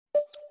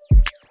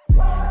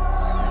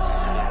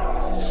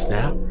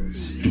Snap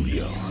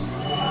Studios.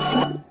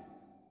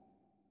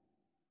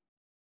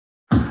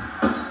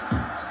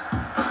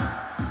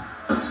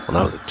 When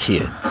I was a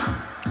kid,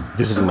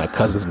 visiting my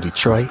cousins in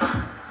Detroit,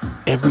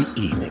 every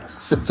evening,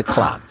 6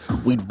 o'clock,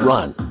 we'd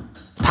run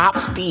top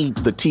speed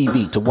to the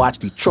TV to watch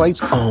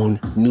Detroit's own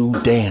new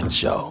dance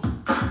show,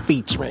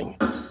 featuring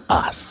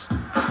us,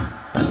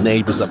 my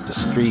neighbors up the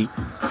street,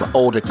 my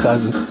older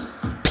cousins,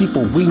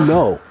 people we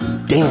know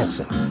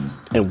dancing.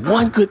 And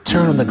one good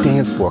turn on the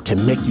dance floor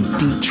can make you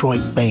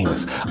Detroit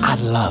famous. I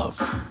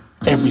love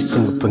every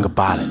single thing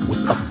about it, with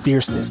a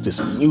fierceness, this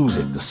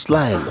music, the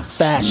slang, the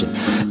fashion.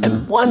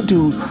 And one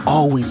dude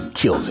always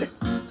kills it.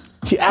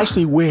 He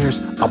actually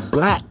wears a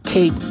black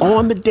cape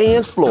on the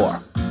dance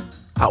floor.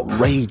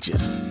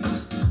 Outrageous.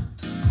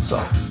 So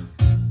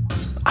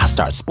I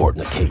start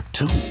sporting a cape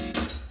too.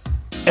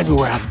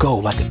 Everywhere I go,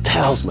 like a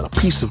talisman, a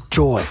piece of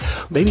joy,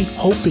 maybe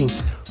hoping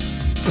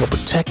it'll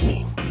protect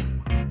me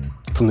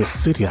from this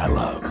city I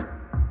love.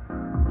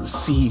 The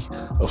sea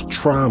of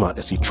trauma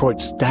as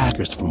Detroit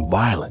staggers from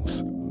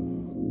violence.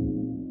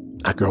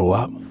 I grow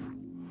up,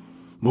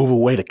 move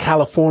away to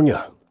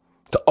California,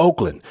 to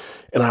Oakland,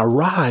 and I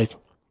arrive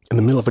in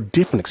the middle of a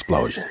different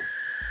explosion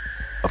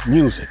of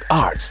music,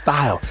 art,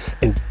 style,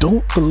 and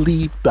don't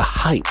believe the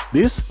hype.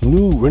 This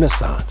new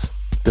renaissance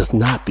does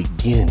not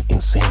begin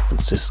in San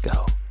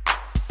Francisco.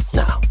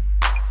 Now,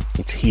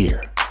 it's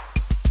here.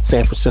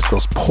 San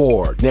Francisco's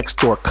poor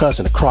next-door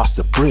cousin across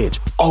the bridge,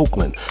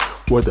 Oakland,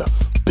 where the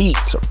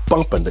beats are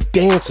bumping, the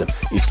dancing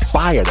is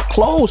fire, the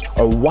clothes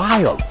are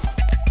wild.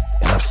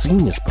 And I've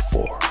seen this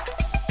before.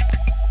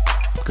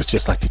 Because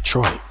just like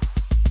Detroit,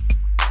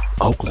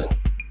 Oakland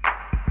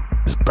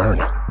is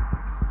burning.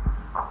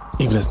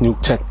 Even as new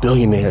tech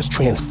billionaires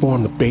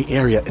transform the Bay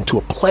Area into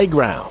a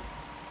playground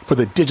for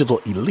the digital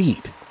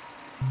elite,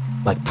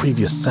 like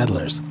previous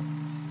settlers,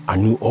 our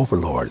new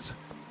overlords,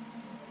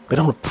 they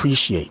don't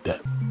appreciate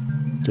that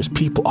there's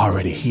people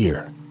already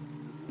here.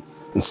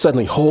 And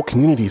suddenly whole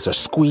communities are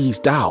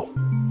squeezed out,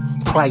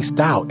 priced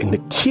out, and the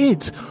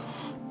kids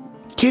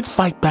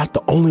fight back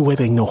the only way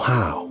they know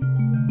how,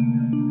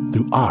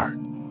 through art.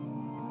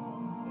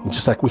 And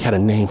just like we had a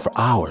name for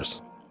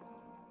ours,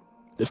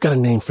 they've got a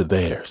name for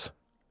theirs.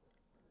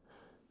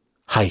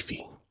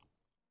 Hyphy.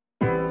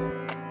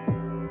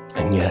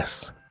 And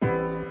yes,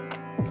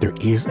 there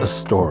is a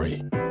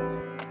story.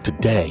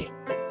 Today,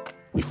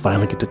 we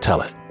finally get to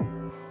tell it.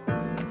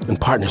 In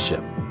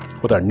partnership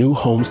with our new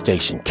home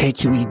station,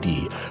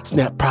 KQED,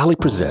 Snap proudly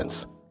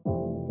presents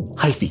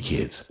Hyphy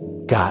Kids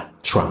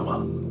Got Trauma.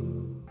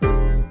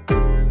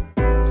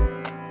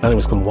 My name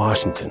is Glenn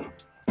Washington.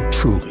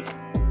 Truly,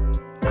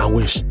 I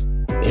wish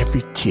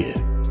every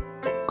kid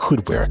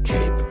could wear a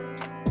cape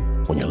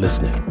when you're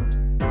listening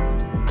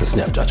to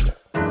Snap Judgment.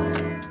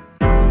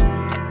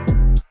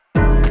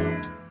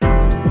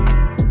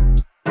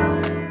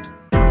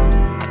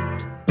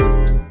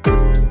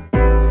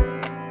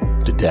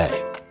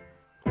 Today,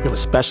 we have a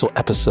special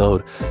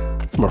episode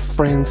from our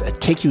friends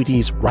at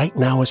KQED's Right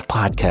Nowish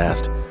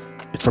podcast.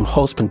 It's from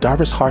host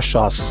Pendarvis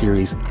Harshaw's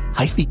series,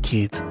 Hyphy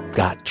Kids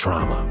Got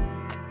Trauma.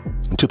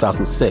 In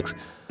 2006,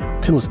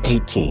 Penn was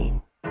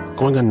 18,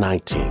 going on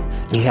 19,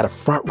 and he had a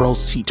front row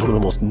seat to one of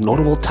the most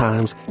notable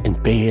times in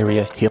Bay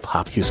Area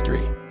hip-hop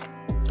history.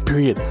 A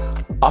period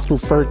often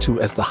referred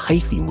to as the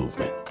Hyphy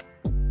movement.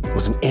 It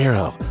was an era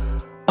of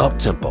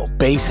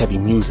uptempo-bass-heavy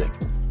music,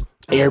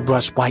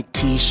 airbrushed white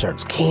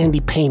t-shirts,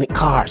 candy-painted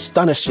cars,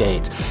 stunna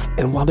shades.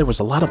 And while there was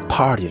a lot of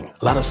partying,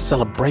 a lot of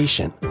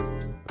celebration,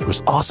 there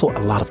was also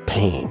a lot of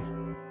pain.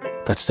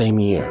 That same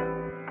year,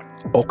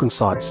 Oakland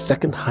saw its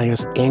second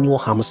highest annual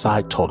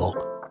homicide total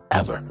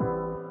ever.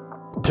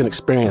 Penn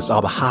experienced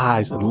all the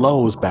highs and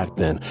lows back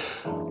then,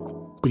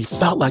 but he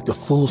felt like the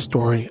full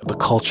story of the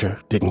culture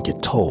didn't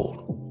get told.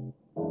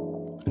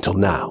 Until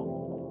now.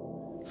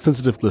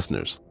 Sensitive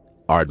listeners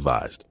are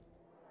advised.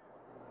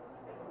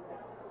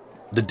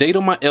 The date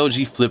on my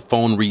LG flip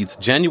phone reads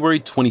January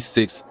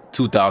 26,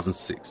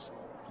 2006.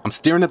 I'm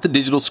staring at the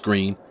digital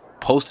screen,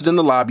 posted in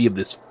the lobby of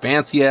this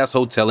fancy-ass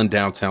hotel in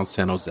downtown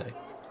San Jose.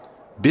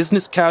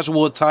 Business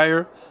casual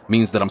attire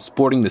means that I'm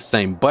sporting the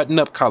same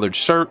button-up collared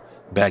shirt,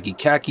 baggy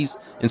khakis,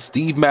 and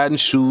Steve Madden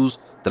shoes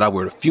that I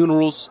wear to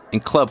funerals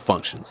and club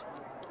functions.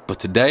 But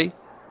today,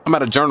 I'm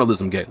at a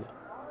journalism gala.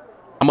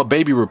 I'm a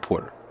baby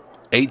reporter,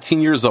 18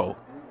 years old.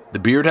 The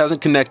beard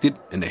hasn't connected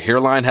and the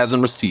hairline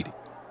hasn't receded.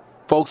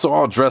 Folks are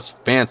all dressed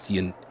fancy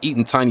and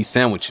eating tiny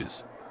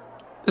sandwiches.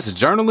 This is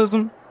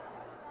journalism?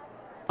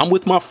 I'm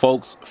with my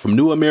folks from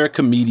New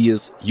America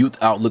Media's Youth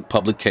Outlook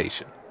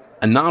publication,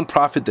 a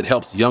nonprofit that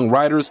helps young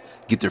writers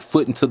get their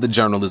foot into the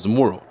journalism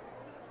world.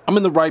 I'm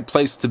in the right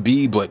place to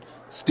be, but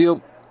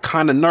still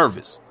kind of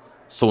nervous.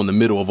 So in the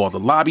middle of all the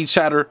lobby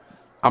chatter,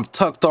 I'm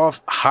tucked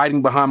off,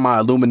 hiding behind my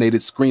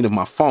illuminated screen of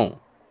my phone.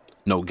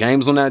 No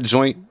games on that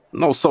joint,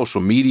 no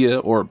social media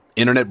or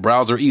internet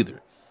browser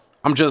either.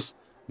 I'm just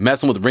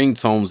messing with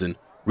ringtones and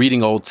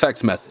reading old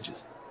text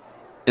messages.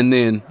 And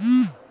then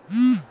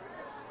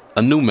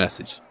a new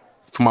message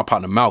from my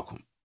partner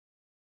Malcolm.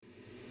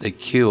 They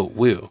killed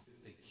Will.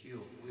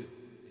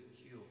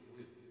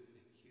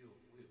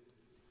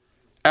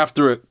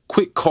 After a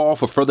quick call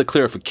for further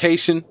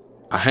clarification,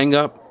 I hang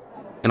up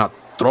and I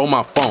throw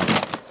my phone,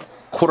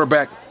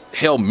 quarterback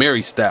Hail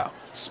Mary style,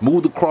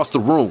 smooth across the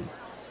room.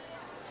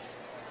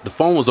 The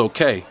phone was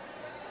okay.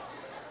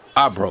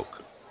 I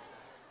broke.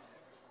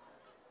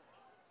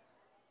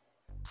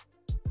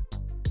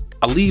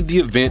 I leave the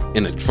event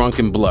in a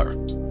drunken blur,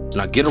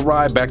 and I get a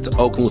ride back to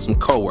Oakland with some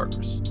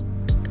coworkers.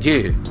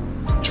 Yeah,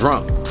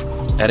 drunk,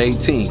 at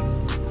 18.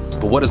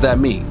 But what does that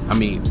mean? I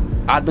mean,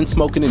 I'd been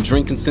smoking and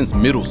drinking since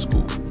middle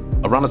school,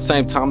 around the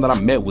same time that I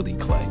met Willie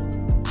Clay.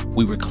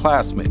 We were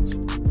classmates,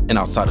 and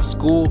outside of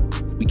school,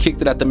 we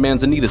kicked it at the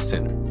Manzanita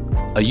Center,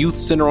 a youth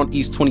center on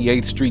East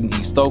 28th Street in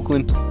East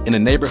Oakland, in a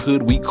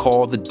neighborhood we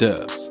call the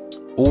Dubs,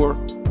 or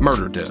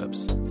Murder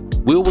Dubs.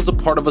 Will was a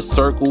part of a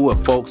circle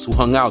of folks who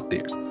hung out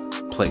there,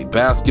 played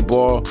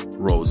basketball,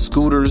 rode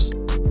scooters.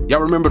 Y'all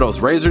remember those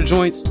razor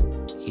joints?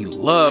 He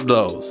loved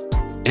those,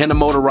 and the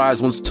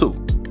motorized ones too.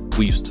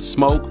 We used to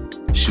smoke,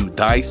 shoot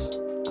dice,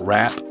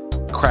 rap,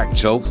 crack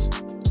jokes.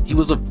 He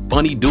was a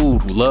funny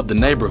dude who loved the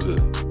neighborhood.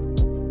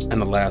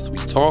 And the last we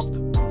talked,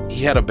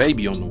 he had a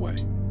baby on the way.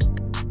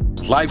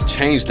 Life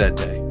changed that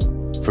day,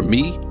 for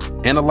me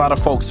and a lot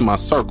of folks in my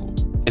circle.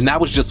 And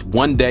that was just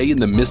one day in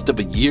the midst of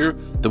a year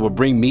that would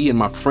bring me and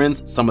my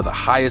friends some of the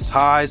highest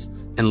highs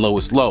and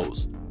lowest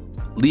lows,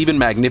 leaving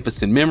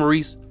magnificent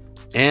memories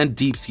and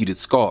deep-seated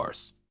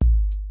scars.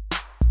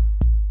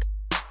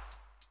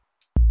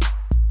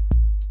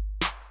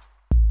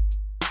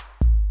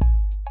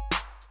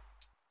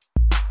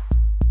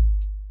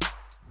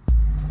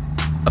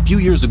 A few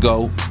years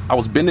ago, I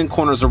was bending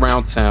corners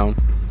around town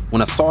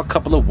when I saw a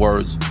couple of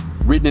words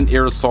written in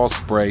aerosol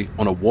spray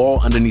on a wall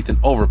underneath an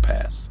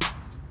overpass.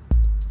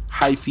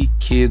 Hyphy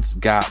kids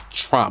got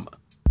trauma.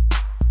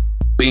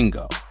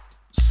 Bingo.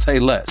 Say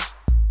less.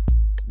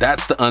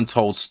 That's the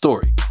untold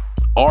story.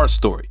 Our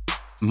story.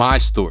 My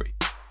story.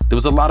 There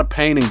was a lot of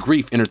pain and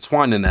grief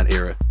intertwined in that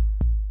era.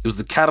 It was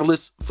the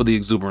catalyst for the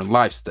exuberant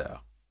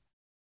lifestyle.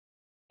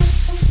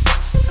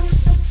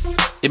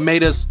 It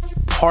made us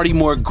party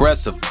more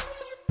aggressive,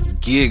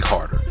 gig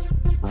harder,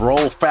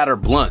 roll fatter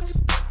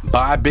blunts,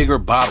 buy bigger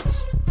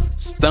bottles,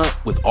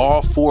 stunt with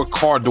all 4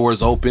 car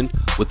doors open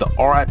with the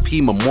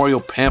RIP memorial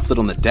pamphlet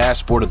on the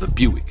dashboard of the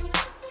Buick.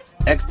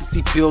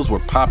 Ecstasy pills were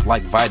popped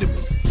like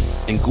vitamins,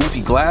 and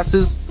goofy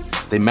glasses,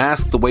 they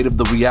masked the weight of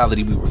the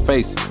reality we were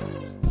facing.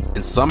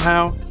 And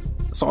somehow,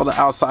 that's all the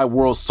outside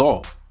world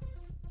saw.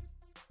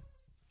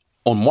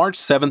 On March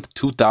 7th,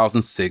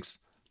 2006,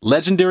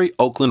 legendary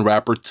Oakland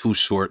rapper Too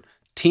Short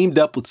teamed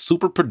up with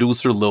super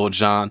producer Lil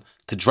Jon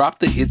to drop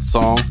the hit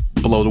song,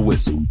 Blow the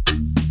Whistle.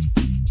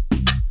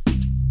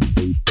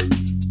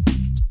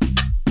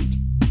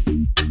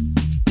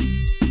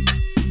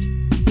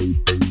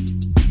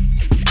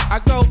 I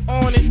go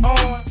on and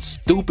on.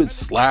 Stupid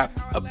slap,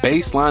 a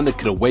bass line that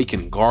could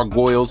awaken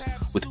gargoyles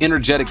with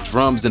energetic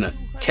drums and a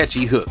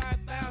catchy hook.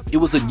 It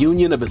was a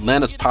union of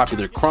Atlanta's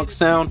popular crunk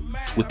sound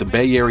with the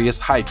Bay Area's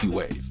hyphy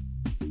wave.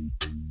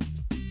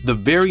 The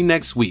very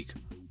next week,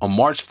 on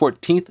March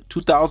 14th,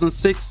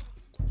 2006,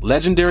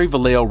 legendary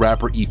Vallejo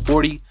rapper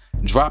E40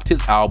 dropped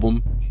his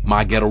album,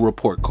 My Ghetto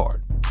Report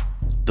Card.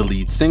 The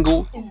lead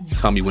single,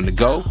 Tell Me When to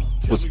Go,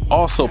 was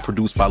also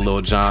produced by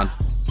Lil Jon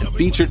and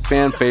featured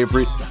fan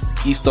favorite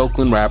East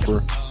Oakland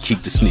rapper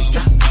Keek the Sneak.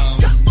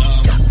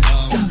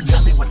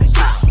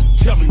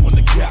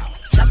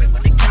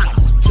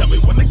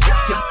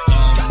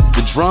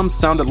 The drums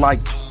sounded like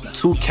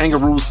 2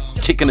 kangaroos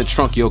kicking the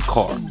trunk of your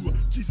car.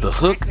 The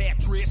hook,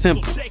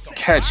 simple,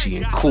 catchy,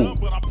 and cool.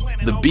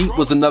 The beat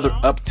was another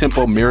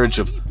up-tempo marriage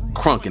of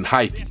crunk and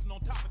hyphy,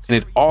 and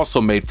it also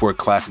made for a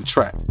classic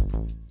track.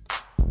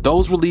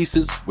 Those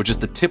releases were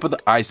just the tip of the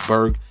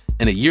iceberg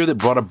in a year that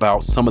brought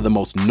about some of the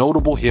most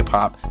notable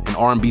hip-hop and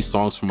R&B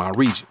songs from our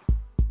region.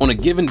 On a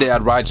given day,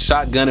 I'd ride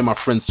shotgun in my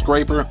friend's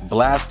scraper,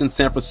 blasting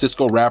San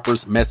Francisco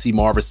rappers Messy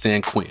Marv or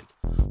San Quinn.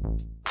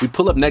 We'd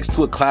pull up next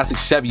to a classic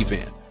Chevy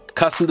van,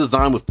 custom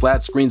designed with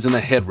flat screens in the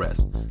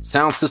headrest,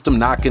 sound system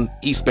knocking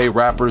East Bay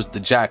rappers The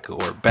Jacka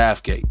or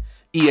Bathgate,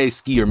 EA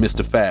Ski or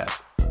Mr. Fab.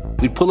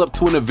 We'd pull up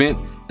to an event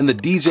and the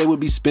DJ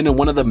would be spinning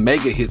one of the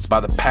mega hits by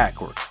The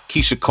Pack or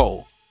Keisha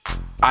Cole.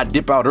 I'd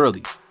dip out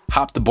early,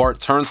 hop the BART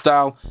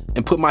turnstile,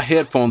 and put my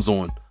headphones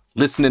on,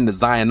 listening to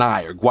Zion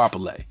I or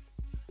Guapale.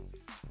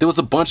 There was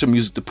a bunch of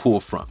music to pull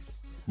from,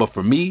 but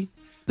for me,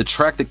 the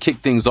track that kicked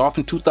things off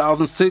in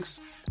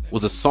 2006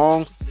 was a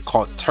song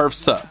called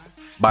Turf's Up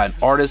by an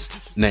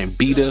artist named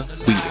Beta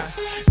Weeda.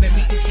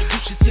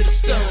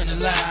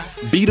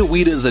 Beta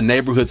Weeda is a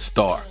neighborhood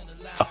star,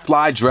 a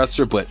fly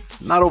dresser but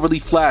not overly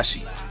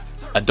flashy,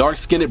 a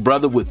dark-skinned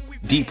brother with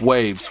deep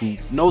waves who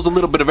knows a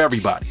little bit of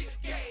everybody.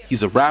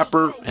 He's a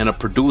rapper and a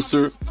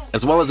producer,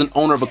 as well as an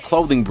owner of a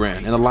clothing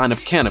brand and a line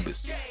of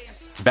cannabis.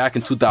 Back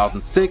in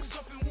 2006,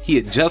 he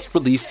had just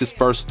released his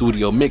first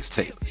studio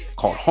mixtape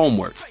called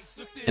Homework,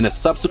 and a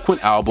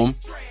subsequent album,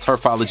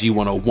 Turfology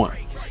 101.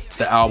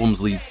 The album's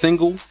lead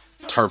single,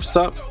 Turf's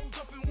Up,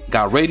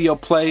 got radio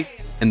play,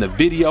 and the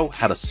video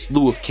had a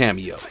slew of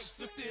cameos.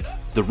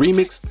 The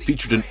remix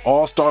featured an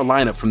all-star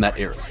lineup from that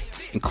era,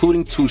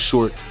 including Too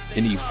Short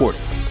and E40.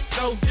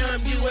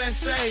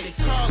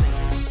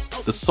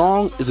 The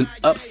song is an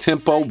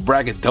up-tempo,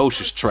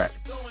 braggadocious track,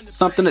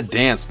 something to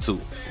dance to,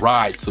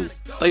 ride to,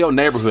 throw your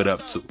neighborhood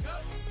up to.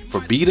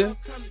 For Beta,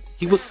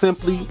 he was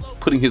simply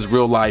putting his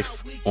real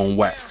life on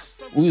wax.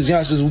 We was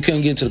youngsters, we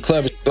couldn't get into the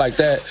club like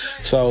that.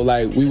 So,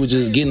 we would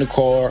just get in the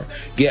car,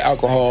 get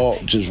alcohol,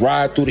 just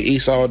ride through the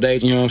East all day,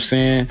 you know what I'm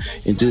saying?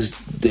 And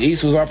just, the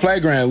East was our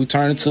playground. We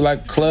turned into a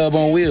club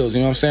on wheels,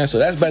 you know what I'm saying? So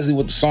that's basically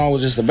what the song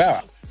was just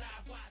about.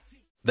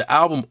 The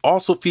album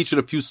also featured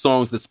a few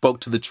songs that spoke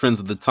to the trends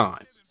of the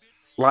time,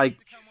 like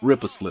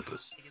Ripper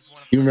Slippers.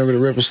 You remember the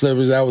Ripper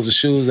Slippers? That was the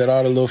shoes that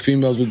all the little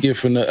females would get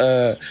from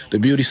the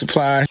beauty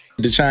supply,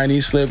 the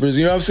Chinese slippers,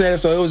 you know what I'm saying?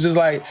 So it was just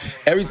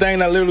everything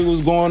that literally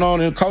was going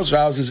on in the culture.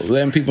 I was just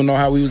letting people know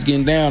how we was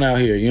getting down out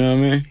here, you know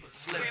what I mean?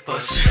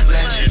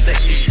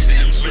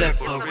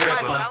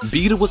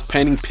 Beta was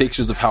painting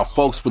pictures of how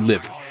folks were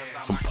living,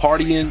 from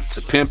partying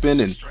to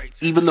pimping and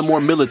even the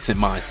more militant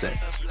mindset.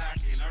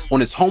 On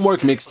his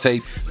Homework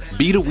mixtape,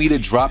 Beta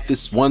Weeda dropped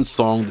this one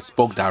song that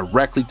spoke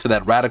directly to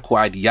that radical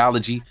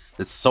ideology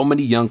that so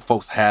many young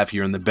folks have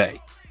here in the Bay.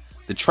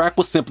 The track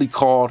was simply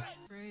called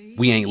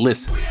We Ain't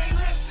Listening.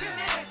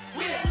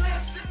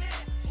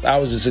 I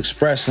was just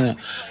expressing,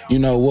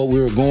 what we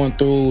were going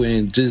through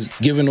and just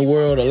giving the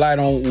world a light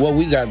on what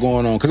we got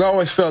going on. Because I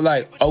always felt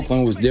like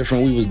Oakland was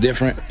different. We was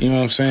different. You know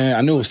what I'm saying?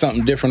 I knew it was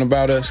something different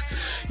about us.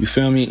 You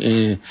feel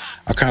me? And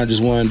I kind of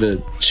just wanted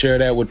to share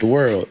that with the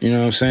world. You know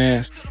what I'm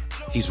saying?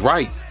 He's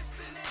right.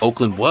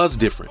 Oakland was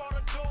different.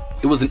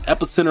 It was an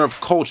epicenter of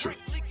culture,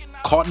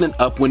 caught in an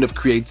upwind of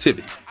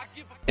creativity.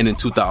 And in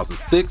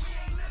 2006,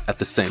 at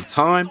the same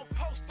time,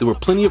 there were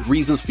plenty of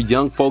reasons for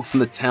young folks in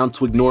the town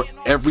to ignore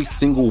every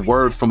single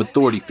word from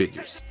authority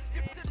figures.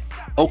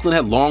 Oakland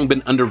had long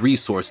been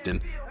under-resourced and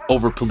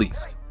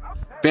over-policed.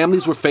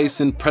 Families were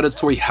facing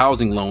predatory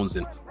housing loans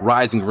and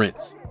rising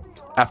rents.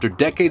 After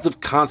decades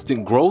of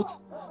constant growth,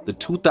 the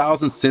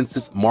 2000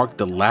 census marked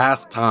the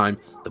last time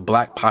the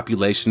black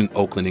population in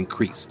Oakland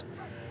increased.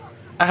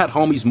 I had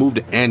homies move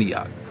to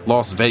Antioch,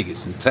 Las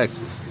Vegas, and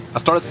Texas. I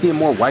started seeing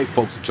more white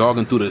folks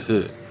jogging through the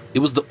hood. It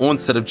was the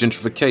onset of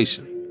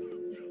gentrification.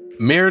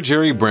 Mayor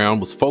Jerry Brown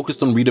was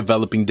focused on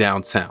redeveloping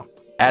downtown,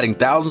 adding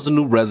thousands of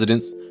new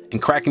residents and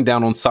cracking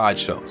down on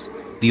sideshows,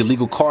 the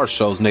illegal car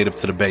shows native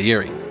to the Bay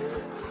Area.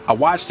 I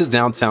watched as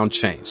downtown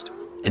changed,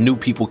 and new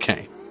people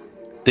came.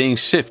 Things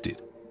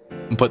shifted,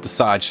 but the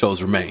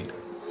sideshows remained.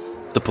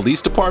 The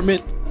police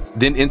department,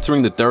 then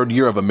entering the third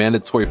year of a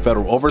mandatory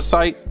federal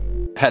oversight,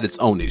 had its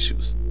own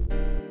issues.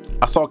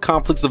 I saw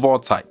conflicts of all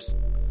types.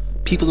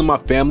 People in my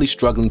family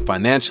struggling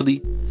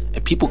financially,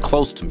 and people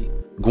close to me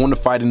going to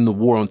fight in the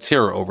war on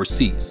terror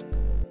overseas.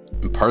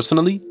 And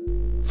personally,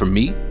 for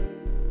me,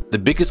 the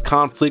biggest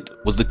conflict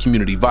was the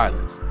community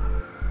violence.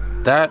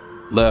 That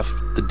left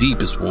the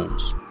deepest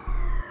wounds.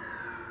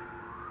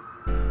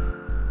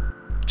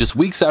 Just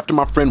weeks after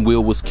my friend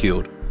Will was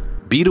killed,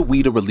 Beta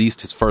Weeda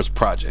released his first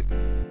project,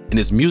 and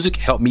his music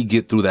helped me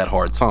get through that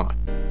hard time.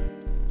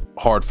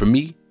 Hard for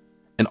me,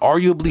 and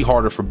arguably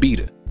harder for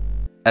Beta,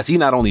 as he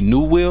not only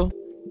knew Will,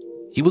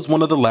 he was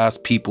one of the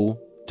last people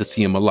to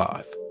see him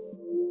alive.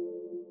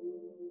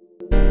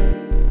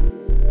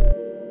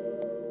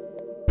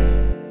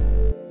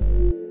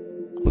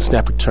 When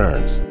Snap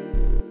returns,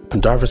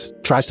 Pendarvis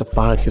tries to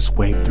find his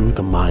way through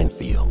the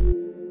minefield.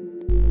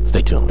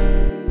 Stay tuned.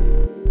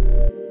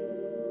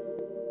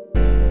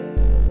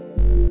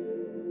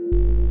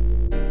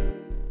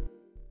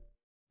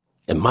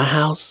 In my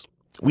house,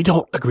 we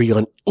don't agree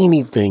on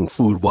anything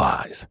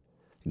food-wise,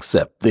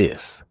 except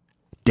this,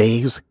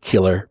 Dave's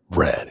Killer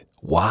Bread.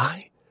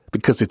 Why?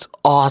 Because it's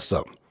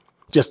awesome.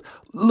 Just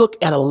look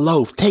at a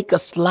loaf, take a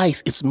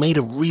slice. It's made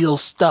of real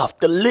stuff,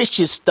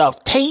 delicious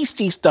stuff,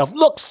 tasty stuff.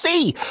 Look,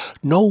 see.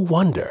 No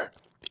wonder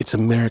it's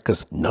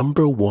America's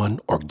 #1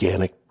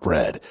 organic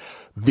bread.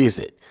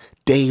 Visit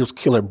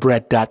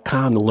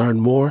daveskillerbread.com to learn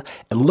more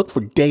and look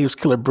for Dave's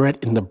Killer Bread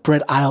in the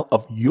bread aisle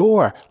of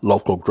your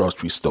local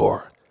grocery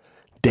store.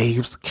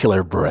 Dave's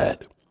Killer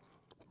Bread.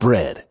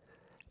 Bread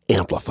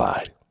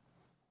amplified.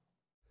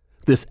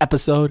 This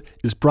episode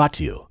is brought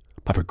to you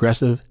by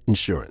Progressive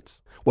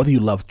Insurance. Whether you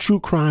love true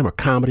crime or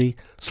comedy,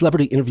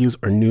 celebrity interviews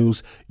or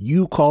news,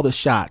 you call the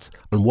shots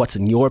on what's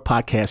in your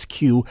podcast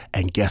queue,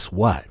 and guess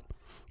what?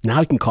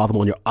 Now you can call them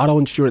on your auto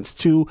insurance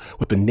too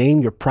with the Name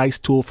Your Price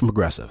tool from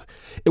Progressive.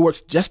 It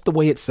works just the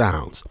way it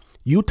sounds.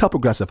 You tell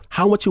Progressive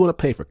how much you want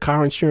to pay for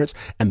car insurance,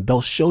 and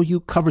they'll show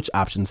you coverage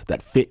options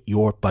that fit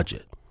your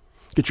budget.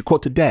 Get your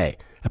quote today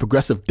at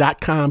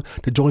Progressive.com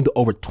to join the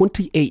over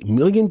 28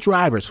 million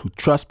drivers who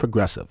trust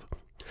Progressive.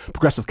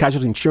 Progressive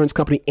Casualty Insurance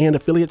Company and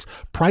affiliates.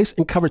 Price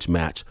and coverage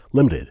match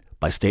limited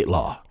by state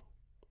law.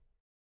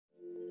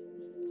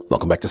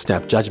 Welcome back to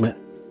Snap Judgment,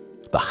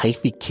 the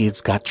Hyphy Kids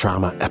Got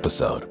Trauma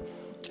episode.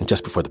 And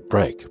just before the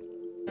break,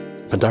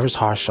 Pendarvis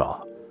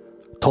Harshaw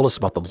told us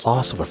about the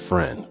loss of a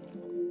friend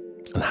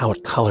and how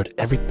it colored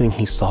everything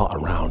he saw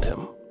around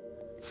him.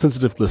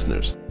 Sensitive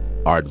listeners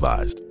are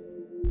advised.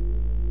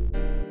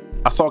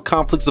 I saw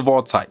conflicts of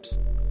all types.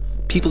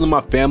 people in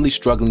my family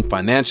struggling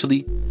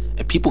financially,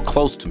 and people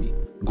close to me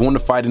going to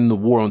fight in the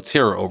war on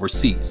terror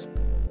overseas.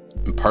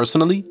 And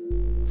personally,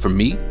 for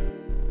me,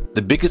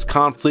 the biggest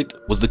conflict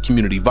was the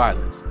community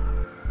violence.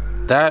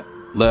 That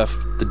left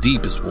the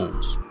deepest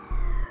wounds.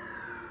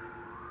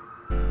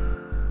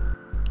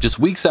 Just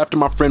weeks after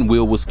my friend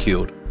Will was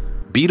killed,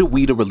 Beta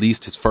Weeda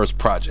released his first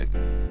project,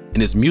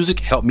 and his music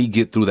helped me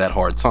get through that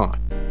hard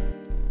time.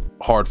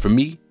 Hard for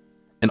me,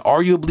 and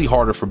arguably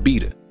harder for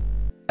Beta,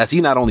 as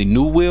he not only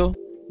knew Will,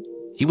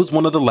 he was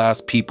one of the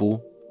last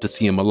people to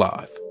see him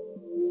alive.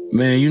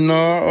 Man, you know,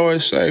 I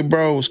always say,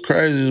 bro, what's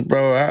crazy is,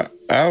 bro,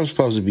 I was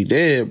supposed to be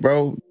dead,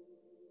 bro.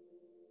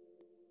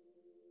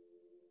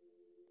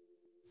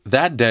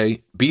 That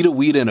day, Beta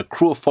Weeda and a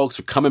crew of folks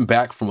are coming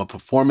back from a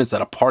performance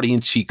at a party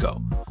in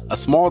Chico, a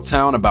small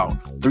town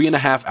about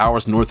 3.5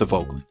 hours north of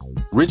Oakland.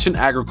 Rich in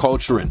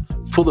agriculture and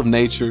full of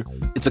nature,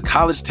 it's a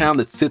college town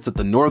that sits at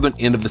the northern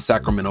end of the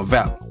Sacramento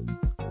Valley.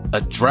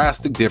 A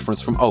drastic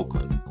difference from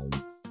Oakland.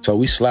 So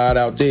we slide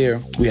out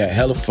there. We had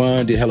hella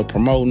fun, did hella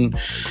promoting.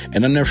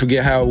 And I'll never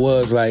forget how it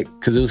was, like,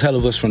 because it was hella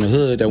of us from the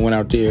hood that went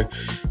out there.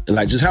 And,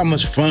 like, just how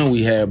much fun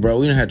we had, bro.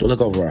 We didn't have to look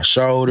over our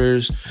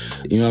shoulders.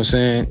 You know what I'm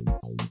saying?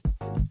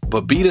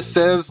 But Beta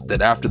says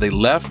that after they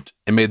left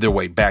and made their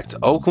way back to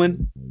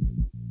Oakland,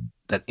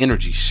 that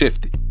energy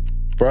shifted.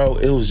 Bro,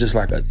 it was just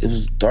like it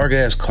was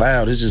dark-ass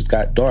cloud. It just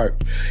got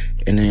dark.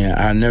 And then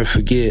I'll never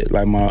forget,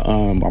 like,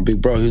 my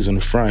big bro, he was in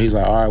the front. He's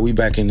like, all right, we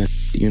back in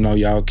the, you know,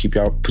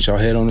 put y'all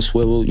head on the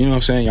swivel. You know what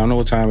I'm saying? Y'all know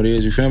what time it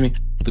is, you feel me?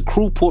 The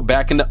crew pulled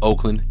back into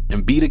Oakland,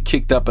 and Beta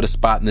kicked up at a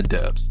spot in the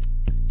Dubs.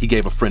 He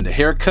gave a friend a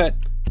haircut,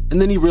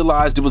 and then he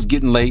realized it was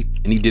getting late,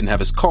 and he didn't have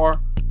his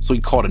car, so he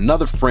called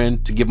another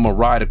friend to give him a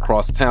ride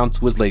across town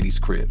to his lady's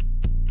crib.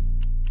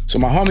 So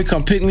my homie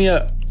come pick me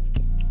up.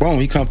 Boom,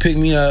 he come pick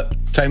me up,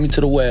 take me to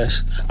the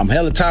west. I'm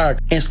hella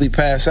tired, instantly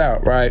pass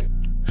out, right?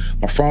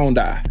 My phone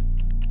die.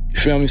 You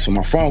feel me? So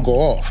my phone go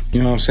off.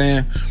 You know what I'm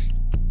saying?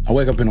 I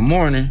wake up in the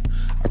morning,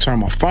 I turn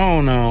my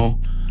phone on.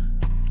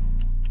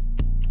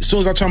 As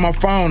soon as I turn my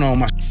phone on,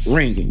 my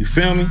ringing. You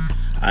feel me?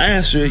 I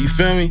answer it, you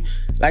feel me?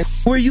 Like,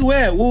 where you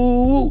at? Woo,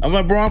 woo, woo. I'm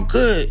like, bro, I'm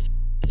good.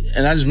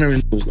 And I just remember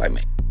it was like,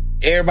 man,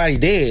 everybody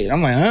dead.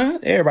 I'm like, huh?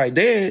 Everybody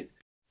dead?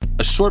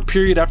 A short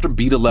period after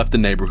Beta left the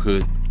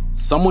neighborhood,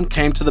 someone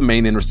came to the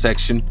main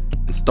intersection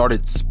and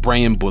started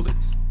spraying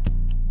bullets.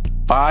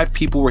 5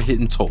 people were hit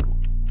in total.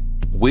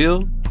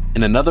 Will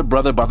and another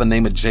brother by the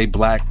name of Jay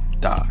Black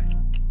died.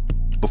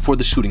 Before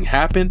the shooting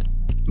happened,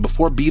 and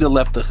before Beta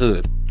left the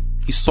hood,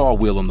 he saw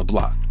Will on the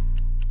block.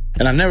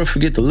 And I never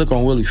forget the look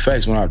on Willie's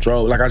face when I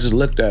drove. Like, I just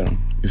looked at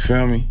him. You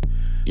feel me?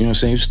 You know what I'm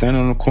saying? He was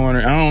standing on the corner.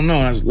 I don't know.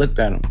 And I just looked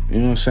at him. You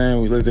know what I'm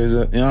saying? We looked at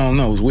I don't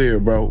know. It was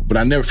weird, bro. But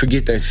I never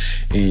forget that.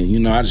 And, you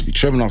know, I just be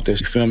tripping off that.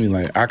 You feel me?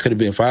 Like, I could have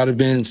been, if I'd have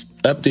been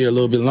up there a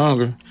little bit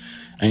longer,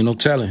 ain't no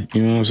telling.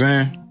 You know what I'm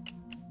saying?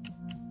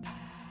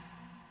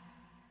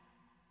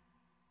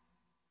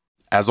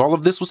 As all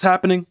of this was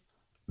happening,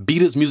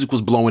 Beta's music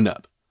was blowing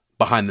up.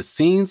 Behind the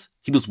scenes,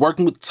 he was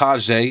working with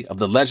Tajay of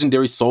the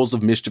legendary Souls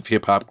of Mischief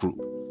hip-hop group.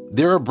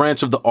 They're a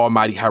branch of the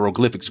almighty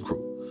Hieroglyphics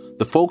crew,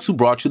 the folks who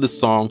brought you the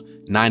song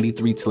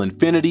 93 Till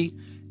Infinity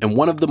and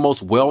one of the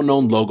most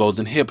well-known logos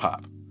in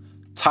hip-hop.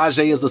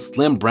 Tajay is a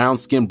slim,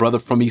 brown-skinned brother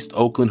from East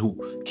Oakland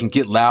who can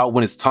get loud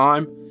when it's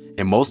time,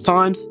 and most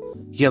times,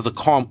 he has a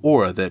calm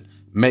aura that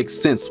makes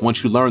sense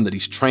once you learn that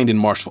he's trained in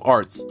martial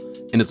arts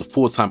and is a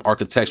full-time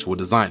architectural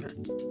designer.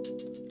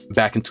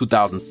 Back in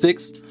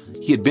 2006,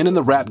 he had been in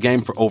the rap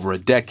game for over a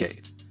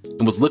decade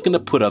and was looking to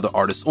put other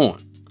artists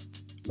on.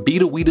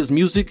 Beta Weeda's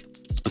music,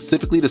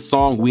 specifically the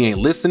song We Ain't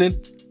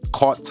Listening,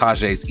 caught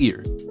Tajay's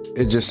ear.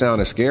 It just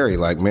sounded scary,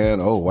 like,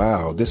 man, oh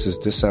wow, this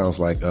sounds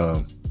like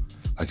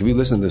if you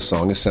listen to this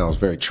song, it sounds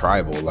very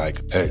tribal, like,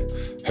 hey.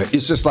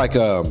 It's just like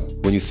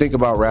when you think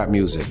about rap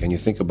music and you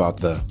think about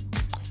the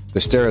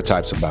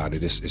stereotypes about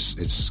it,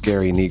 it's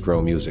scary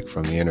Negro music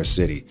from the inner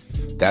city.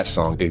 That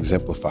song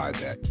exemplified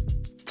that.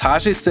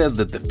 Tajay says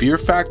that the fear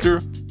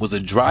factor was a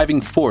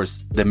driving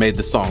force that made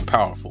the song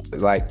powerful.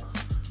 Like,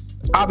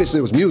 obviously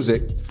it was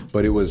music,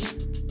 but it was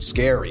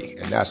scary.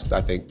 And that's,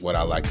 I think, what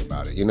I liked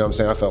about it. You know what I'm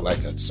saying? I felt like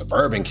a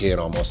suburban kid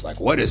almost,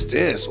 like, what is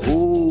this?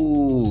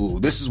 Ooh,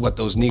 this is what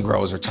those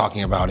Negroes are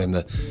talking about in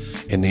the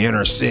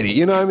inner city.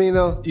 You know what I mean,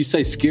 though? You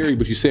say scary,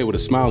 but you say it with a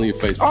smile on your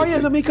face. Oh, yeah,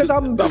 I mean, because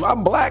I'm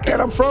black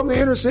and I'm from the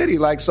inner city.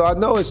 Like, so I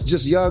know it's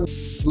just young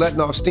letting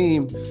off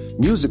steam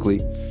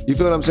musically. You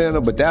feel what I'm saying,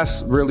 though? But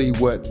that's really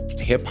what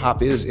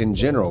hip-hop is in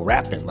general,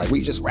 rapping. Like,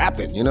 we just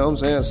rapping, you know what I'm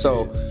saying?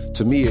 So,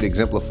 to me, it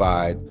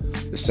exemplified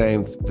the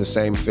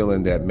same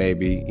feeling that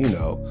maybe, you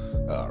know,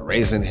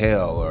 Raising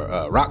Hell or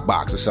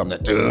Rockbox or something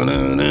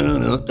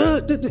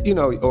that, you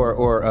know,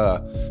 or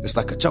it's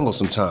like a jungle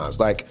sometimes.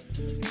 Like,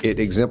 it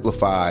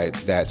exemplified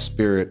that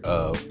spirit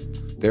of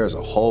there's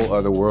a whole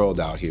other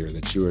world out here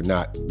that you are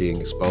not being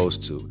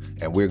exposed to,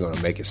 and we're going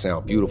to make it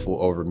sound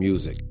beautiful over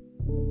music.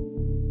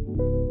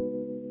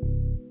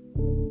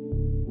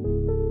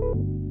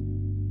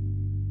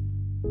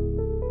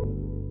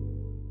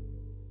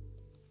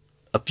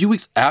 A few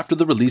weeks after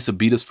the release of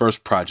Beta's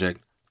first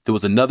project, there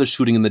was another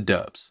shooting in the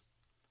Dubs.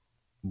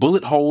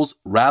 Bullet holes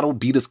rattled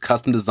Beta's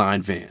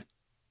custom-designed van.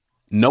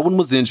 No one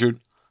was injured,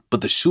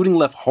 but the shooting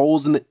left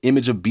holes in the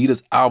image of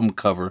Beta's album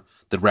cover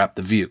that wrapped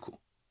the vehicle.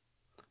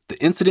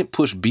 The incident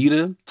pushed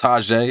Beta,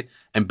 Tajay,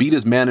 and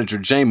Beta's manager,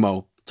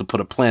 J-Mo, to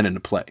put a plan into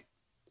play.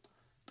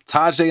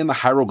 Tajay and the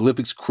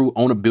Hieroglyphics crew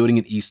own a building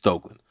in East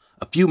Oakland,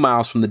 a few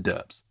miles from the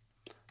Dubs.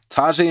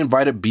 Tajay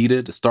invited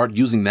Beta to start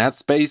using that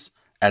space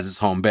as his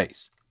home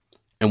base.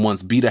 And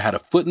once Beta had a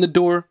foot in the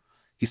door,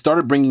 he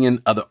started bringing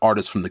in other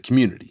artists from the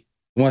community.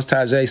 Once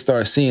Tajay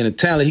started seeing the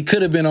talent, he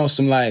could have been on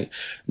some like,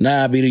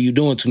 nah, Beta, you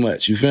doing too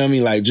much. You feel me?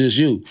 Like, just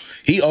you.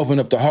 He opened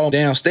up the hall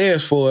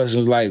downstairs for us and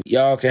was like,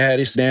 y'all can have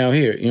this down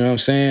here. You know what I'm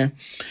saying?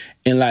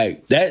 And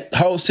like, that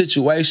whole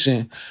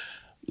situation,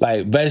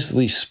 like,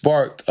 basically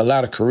sparked a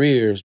lot of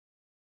careers.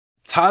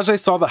 Tajay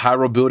saw the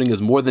Hyro building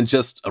as more than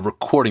just a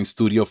recording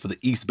studio for the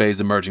East Bay's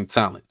emerging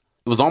talent.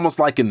 It was almost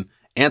like an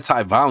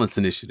anti-violence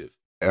initiative.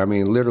 I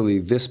mean, literally,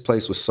 this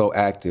place was so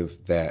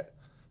active that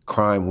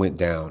crime went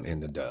down in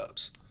the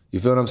Dubs. You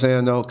feel what I'm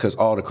saying, though? Because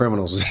all the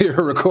criminals was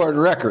here recording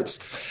records.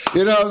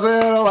 You know what I'm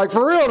saying? Like,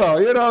 for real, though.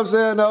 You know what I'm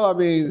saying? No, I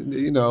mean,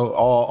 you know,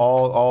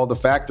 all the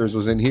factors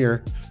was in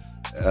here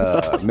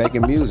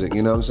making music.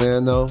 You know what I'm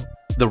saying, though?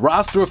 The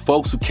roster of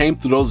folks who came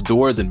through those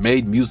doors and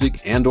made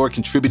music and or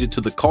contributed to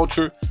the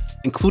culture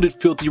included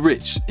Filthy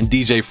Rich and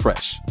DJ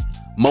Fresh,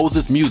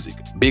 Moses Music,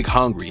 Big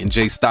Hungry and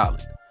Jay Stalin,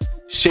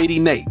 Shady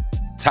Nate,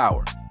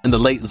 Tower, and the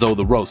late Zoe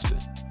the Roaster.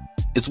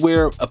 It's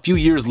where, a few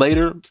years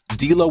later,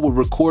 D-Lo would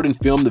record and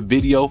film the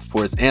video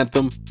for his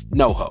anthem,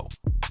 NoHo.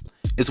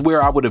 It's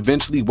where I would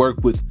eventually work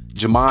with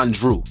Jamon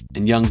Drew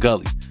and Young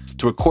Gully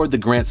to record the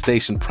Grant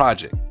Station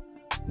project,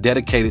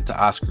 dedicated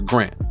to Oscar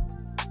Grant.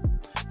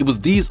 It was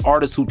these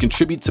artists who'd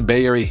contribute to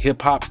Bay Area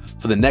hip-hop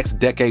for the next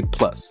decade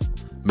plus,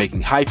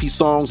 making Hyphy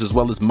songs as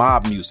well as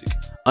mob music,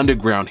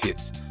 underground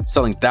hits,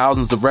 selling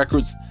thousands of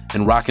records,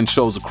 and rocking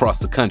shows across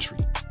the country.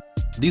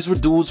 These were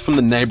dudes from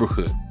the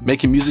neighborhood,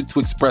 making music to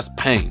express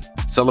pain,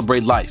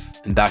 celebrate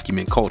life, and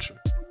document culture.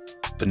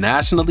 But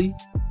nationally,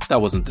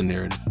 that wasn't the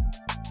narrative.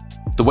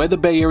 The way the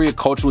Bay Area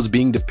culture was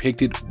being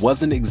depicted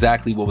wasn't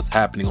exactly what was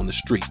happening on the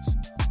streets.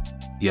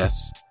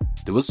 Yes,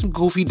 there was some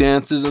goofy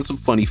dances and some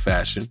funny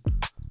fashion,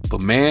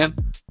 but man,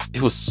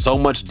 it was so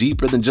much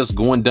deeper than just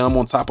going dumb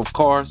on top of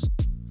cars.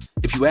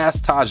 If you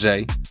ask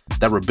Tajay,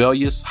 that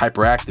rebellious,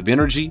 hyperactive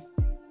energy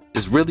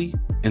is really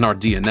in our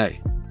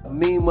DNA.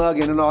 Mean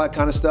mugging and all that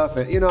kind of stuff,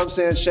 and you know what I'm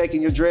saying,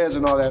 shaking your dreads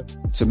and all that.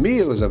 To me,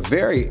 it was a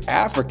very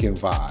African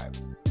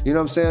vibe. You know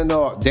what I'm saying,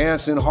 though?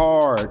 Dancing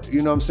hard,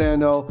 you know what I'm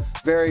saying, though?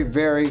 Very,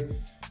 very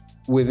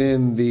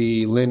within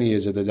the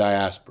lineage of the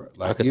diaspora.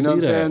 Like, I can you know see what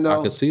I'm saying, that. though?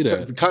 I can see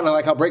that. So, kind of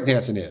like how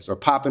breakdancing is, or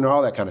popping, or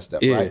all that kind of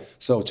stuff, Yeah. right?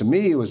 So to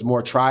me, it was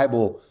more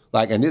tribal,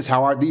 like, and these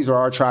are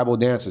our tribal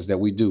dances that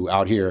we do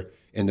out here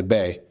in the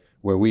Bay,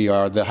 where we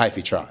are the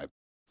Hyphy tribe.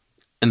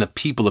 And the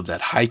people of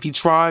that Hyphy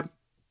tribe,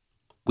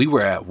 we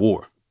were at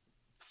war.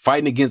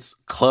 Fighting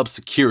against club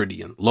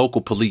security and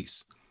local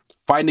police,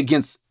 fighting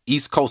against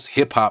East Coast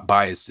hip-hop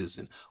biases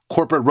and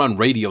corporate-run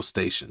radio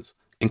stations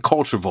and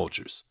culture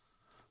vultures,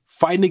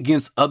 fighting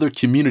against other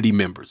community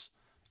members,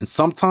 and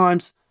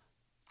sometimes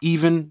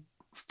even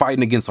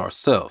fighting against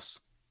ourselves.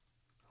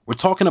 We're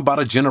talking about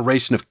a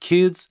generation of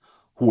kids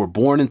who were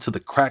born into the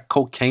crack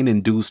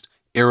cocaine-induced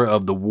era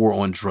of the war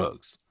on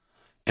drugs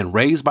and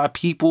raised by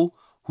people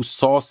who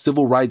saw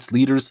civil rights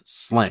leaders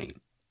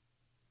slain.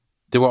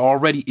 There were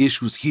already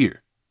issues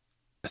here,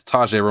 as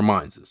Tajay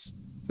reminds us.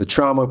 The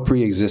trauma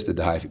pre-existed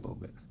the Hyphy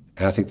movement.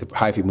 And I think the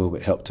Hyphy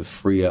movement helped to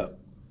free up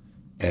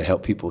and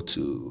help people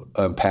to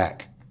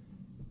unpack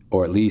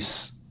or at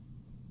least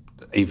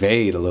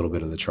evade a little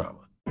bit of the trauma.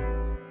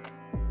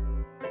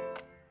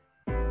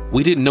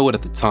 We didn't know it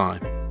at the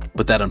time,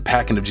 but that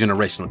unpacking of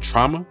generational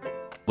trauma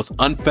was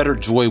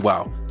unfettered joy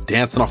while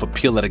dancing off a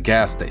pill at a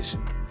gas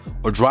station,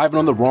 or driving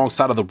on the wrong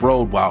side of the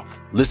road while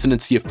listening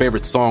to your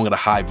favorite song at a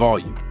high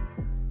volume.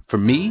 For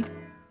me,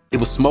 it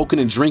was smoking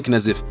and drinking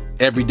as if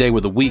every day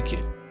were the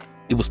weekend.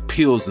 It was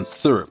pills and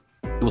syrup.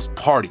 It was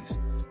parties.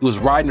 It was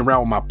riding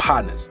around with my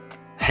partners,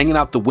 hanging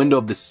out the window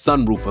of this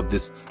sunroof of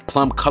this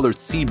plum-colored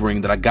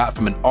Sebring that I got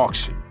from an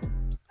auction.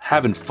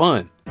 Having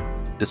fun,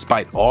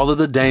 despite all of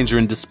the danger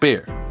and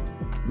despair.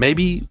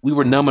 Maybe we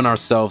were numbing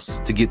ourselves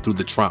to get through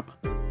the trauma.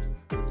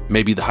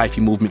 Maybe the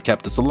Hyphy movement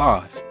kept us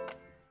alive.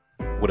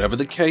 Whatever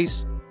the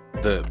case,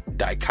 the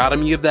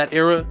dichotomy of that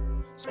era,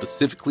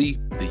 specifically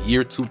the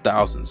year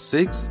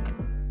 2006,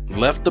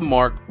 left a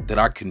mark that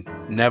I can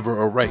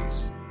never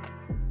erase.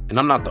 And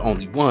I'm not the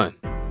only one.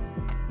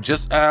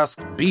 Just ask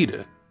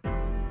Beta.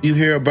 You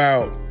hear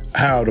about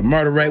how the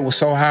murder rate was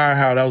so high,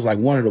 how that was like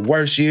one of the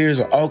worst years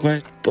of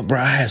Oakland. But bro,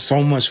 I had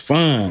so much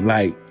fun.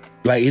 Like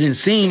it didn't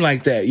seem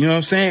like that. You know what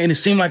I'm saying? And it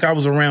seemed like I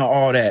was around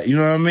all that. You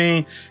know what I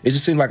mean? It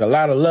just seemed like a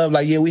lot of love.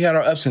 Like, yeah, we had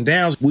our ups and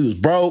downs. We was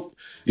broke.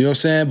 You know what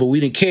I'm saying? But we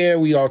didn't care.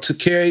 We all took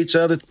care of each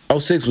other.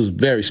 06 was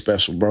very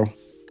special, bro.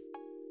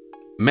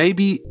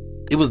 Maybe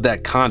it was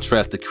that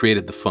contrast that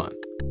created the fun.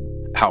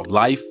 How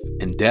life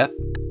and death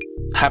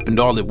happened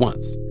all at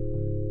once.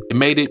 It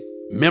made it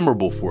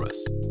memorable for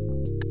us.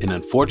 And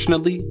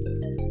unfortunately,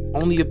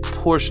 only a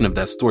portion of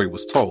that story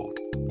was told.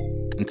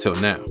 Until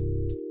now.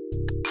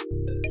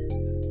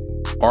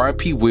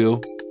 R.I.P.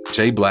 Will,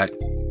 Jay Black,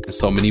 and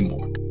so many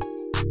more.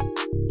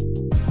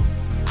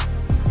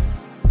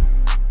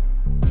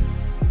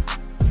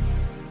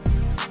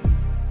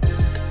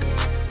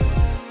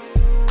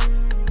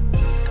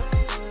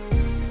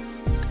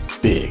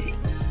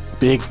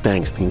 Big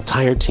thanks to the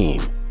entire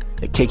team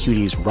at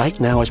KQED's Right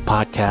Nowish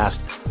podcast,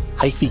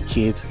 Hyphy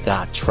Kids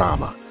Got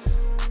Trauma.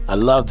 I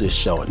love this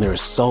show, and there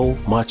is so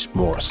much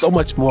more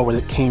where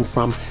it came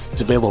from.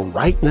 It's available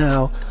right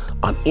now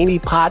on any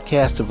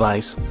podcast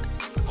device,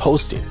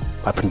 hosted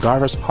by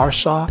Pendarvis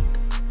Harshaw,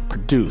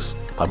 produced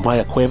by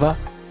Maya Cueva,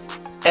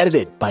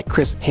 edited by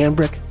Chris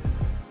Hambrick,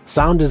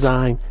 sound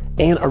design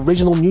and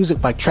original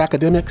music by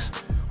Trackademics,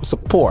 with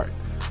support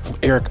from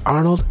Eric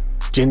Arnold,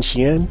 Jin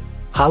Xian,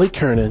 Holly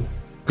Kernan,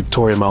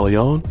 Victoria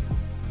Maleon,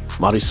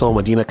 Marisol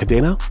Medina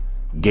Cadena,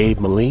 Gabe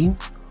Moline,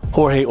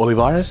 Jorge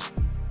Olivares,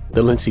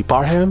 Valency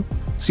Parham,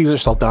 Cesar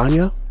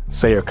Saldana,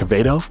 Sayer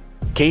Quevedo,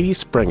 Katie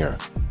Springer,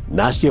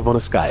 Nastya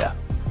Vonoskaya,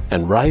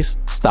 and Rice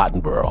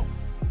Stottenborough.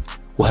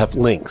 We'll have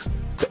links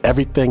to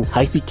everything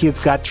Hyphy Kids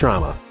Got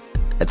Trauma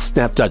at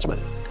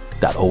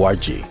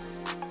snapjudgment.org.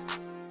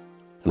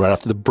 And right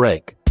after the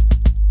break,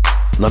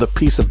 another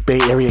piece of Bay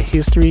Area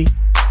history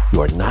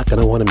you are not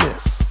going to want to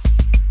miss.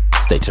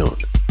 Stay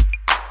tuned.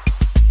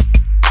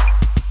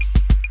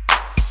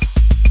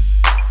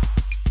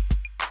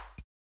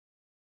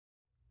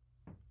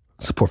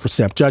 Support for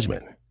Snap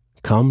Judgment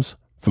comes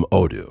from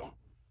Odoo.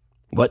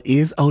 What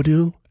is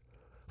Odoo?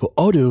 Well,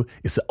 Odoo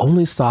is the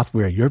only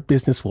software your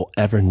business will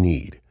ever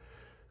need.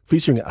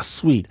 Featuring a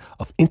suite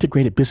of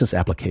integrated business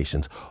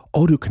applications,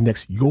 Odoo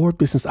connects your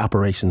business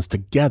operations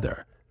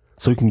together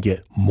so you can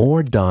get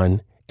more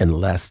done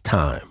in less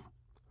time.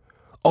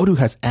 Odoo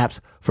has apps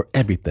for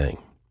everything: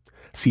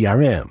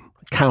 CRM,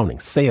 accounting,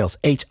 sales,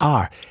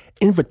 HR,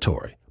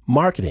 inventory,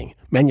 marketing,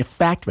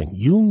 manufacturing,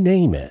 you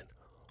name it.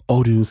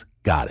 Odoo's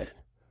got it.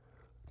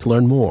 To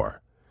learn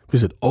more,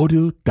 visit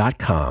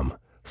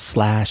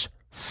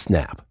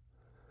odoo.com/snap.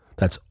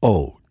 That's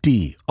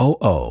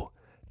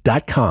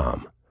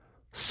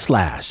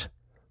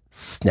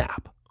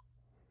odoo.com/snap.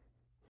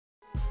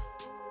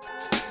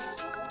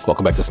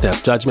 Welcome back to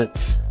Snap Judgment.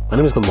 My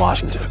name is Glenn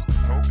Washington.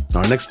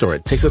 Our next story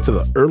takes us to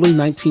the early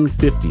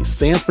 1950s,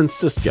 San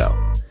Francisco.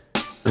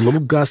 And little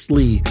Gus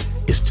Lee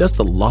is just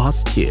a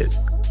lost kid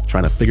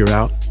trying to figure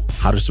out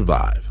how to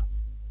survive.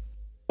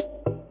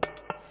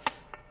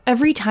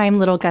 Every time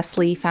little Gus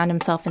Lee found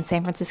himself in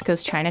San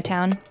Francisco's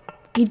Chinatown,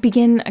 he'd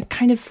begin a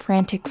kind of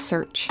frantic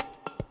search.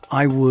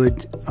 I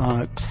would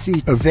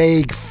see a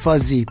vague,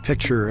 fuzzy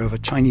picture of a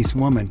Chinese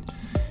woman,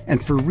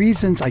 and for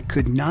reasons I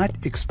could not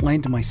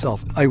explain to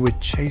myself, I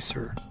would chase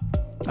her.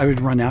 I would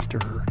run after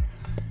her.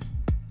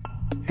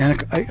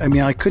 And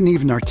I couldn't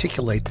even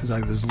articulate that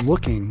I was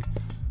looking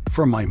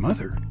for my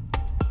mother.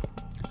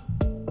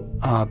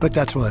 But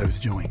that's what I was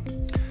doing.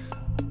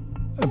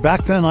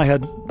 Back then, I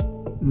had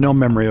no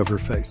memory of her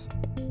face.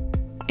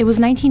 It was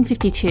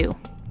 1952.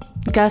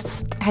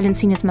 Gus hadn't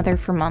seen his mother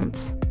for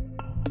months.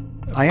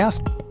 I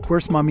asked,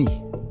 "Where's Mommy?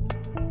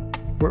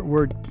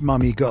 Where'd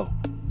Mommy go?"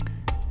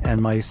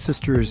 And my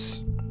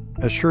sisters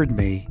assured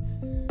me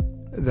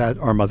that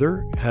our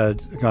mother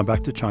had gone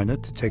back to China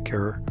to take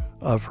care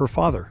of her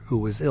father, who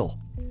was ill,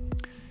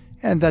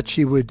 and that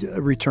she would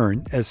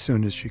return as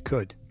soon as she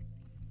could.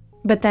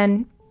 But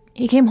then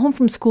he came home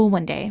from school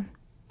one day,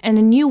 and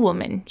a new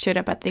woman showed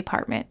up at the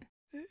apartment.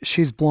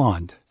 She's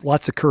blonde,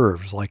 lots of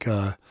curves, like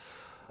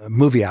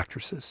movie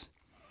actresses.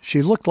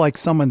 She looked like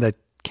someone that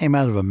came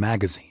out of a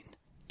magazine.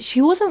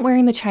 She wasn't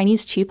wearing the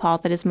Chinese cheapah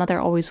that his mother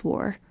always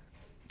wore.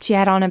 She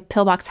had on a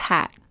pillbox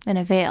hat and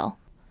a veil.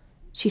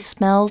 She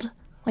smelled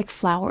like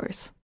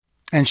flowers.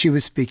 And she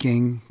was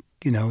speaking,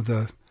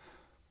 the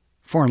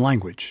foreign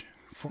language,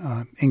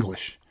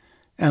 English.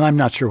 And I'm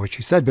not sure what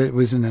she said, but it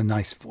was in a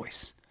nice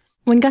voice.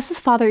 When Gus's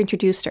father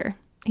introduced her,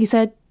 he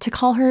said to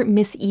call her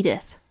Miss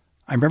Edith.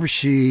 I remember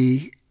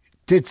she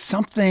did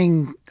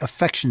something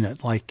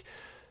affectionate, like,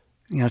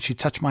 she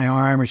touched my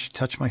arm or she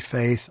touched my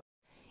face.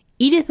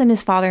 Edith and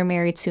his father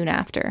married soon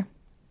after.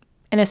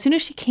 And as soon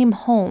as she came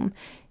home,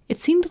 it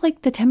seemed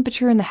like the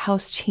temperature in the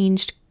house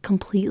changed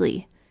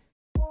completely.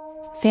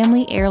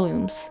 Family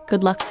heirlooms,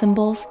 good luck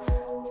symbols,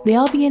 they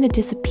all began to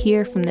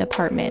disappear from the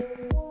apartment.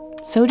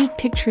 So did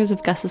pictures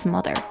of Gus's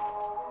mother.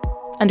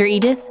 Under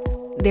Edith,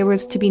 there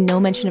was to be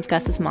no mention of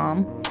Gus's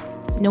mom,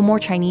 no more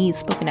Chinese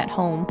spoken at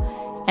home,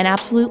 and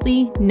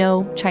absolutely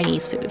no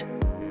Chinese food.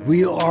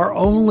 We are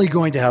only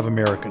going to have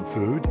American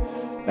food,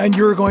 and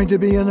you're going to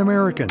be an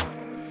American.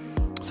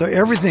 So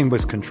everything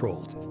was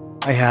controlled.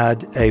 I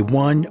had a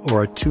 1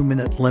 or a 2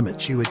 minute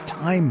limit. She would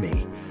time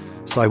me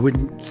so I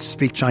wouldn't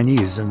speak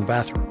Chinese in the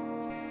bathroom.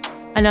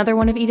 Another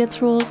one of Edith's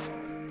rules,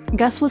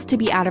 Gus was to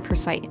be out of her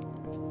sight.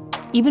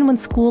 Even when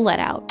school let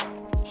out,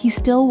 he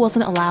still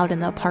wasn't allowed in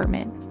the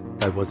apartment.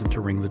 I wasn't to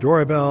ring the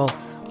doorbell.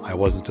 I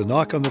wasn't to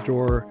knock on the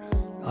door.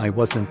 I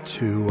wasn't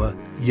to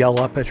yell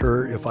up at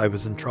her if I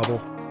was in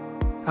trouble.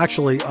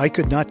 Actually, I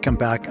could not come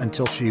back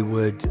until she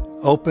would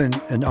open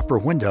an upper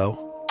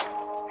window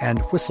and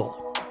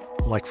whistle,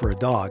 like for a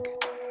dog.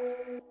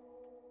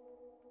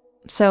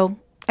 So,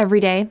 every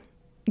day,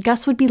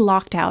 Gus would be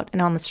locked out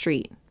and on the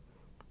street.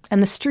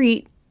 And the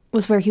street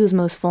was where he was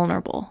most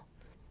vulnerable.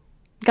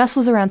 Gus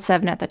was around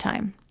 7 at the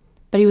time,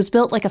 but he was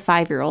built like a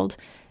 5-year-old,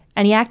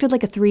 and he acted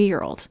like a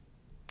 3-year-old.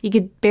 He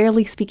could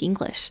barely speak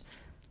English.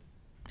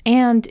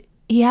 And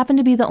he happened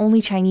to be the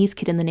only Chinese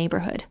kid in the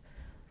neighborhood.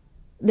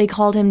 They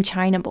called him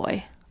China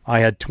Boy. I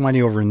had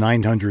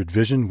 20/900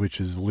 vision, which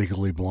is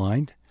legally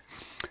blind.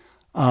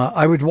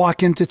 I would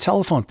walk into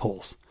telephone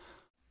poles.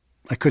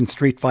 I couldn't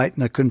street fight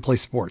and I couldn't play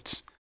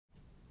sports.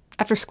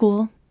 After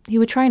school, he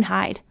would try and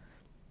hide,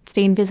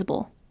 stay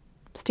invisible,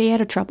 stay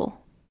out of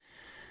trouble.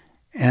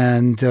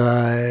 And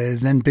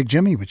then Big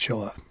Jimmy would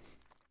show up.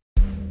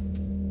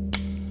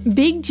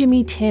 Big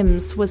Jimmy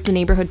Timms was the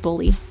neighborhood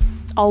bully,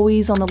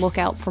 always on the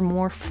lookout for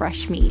more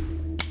fresh meat.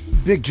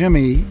 Big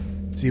Jimmy,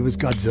 he was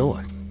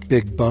Godzilla.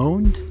 Big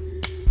boned,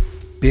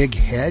 big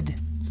head.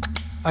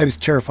 I was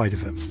terrified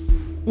of him.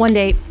 One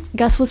day,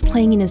 Gus was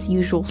playing in his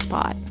usual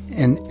spot.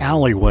 An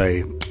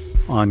alleyway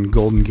on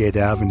Golden Gate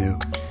Avenue.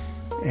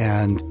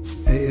 And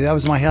that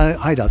was my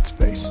hideout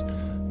space.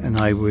 And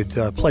I would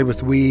play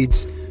with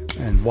weeds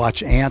and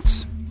watch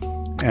ants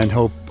and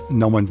hope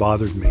no one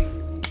bothered me.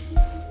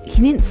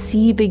 He didn't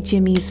see Big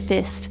Jimmy's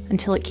fist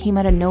until it came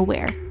out of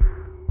nowhere.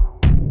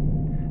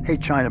 Hey,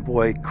 China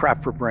Boy,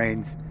 crap for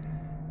brains.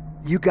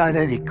 You got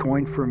any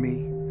coin for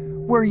me?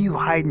 Where are you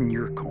hiding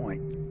your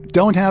coin?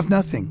 Don't have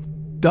nothing.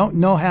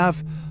 No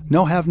have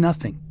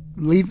nothing.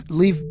 Leave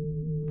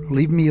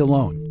me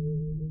alone.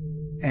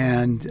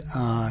 And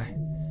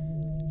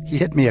he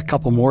hit me a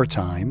couple more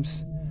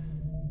times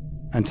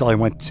until I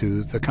went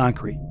to the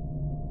concrete.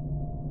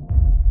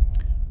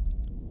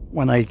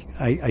 When I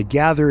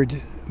gathered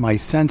my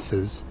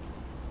senses,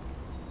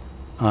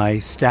 I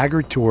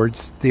staggered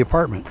towards the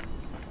apartment.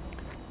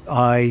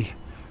 I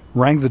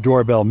rang the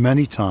doorbell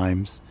many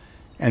times,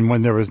 and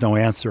when there was no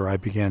answer, I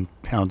began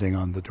pounding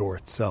on the door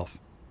itself.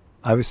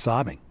 I was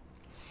sobbing.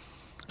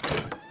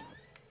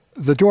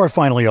 The door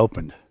finally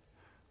opened,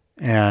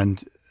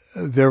 and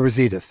there was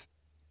Edith.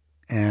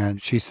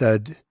 And she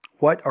said,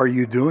 "What are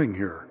you doing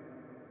here?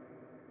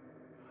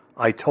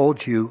 I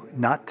told you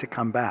not to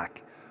come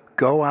back.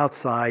 Go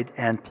outside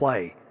and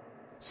play."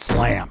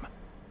 Slam.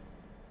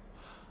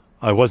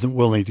 I wasn't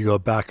willing to go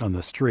back on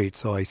the street,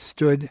 so I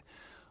stood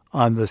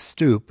on the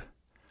stoop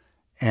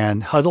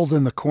and huddled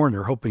in the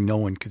corner, hoping no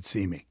one could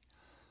see me,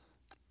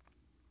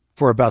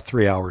 for about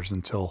 3 hours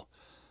until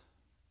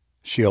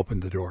she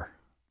opened the door.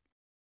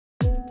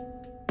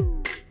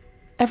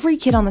 Every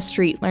kid on the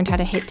street learned how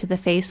to hit to the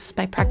face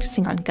by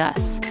practicing on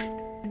Gus.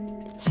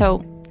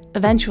 So,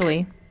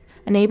 eventually,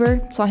 a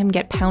neighbor saw him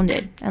get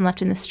pounded and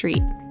left in the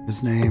street.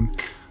 His name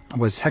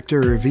was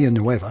Hector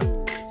Villanueva.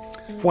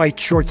 White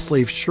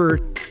short-sleeve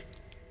shirt,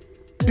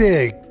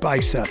 big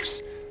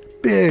biceps,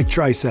 big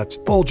triceps,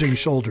 bulging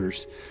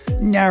shoulders,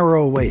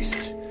 narrow waist.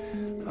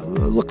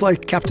 Looked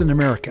like Captain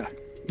America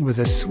with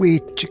a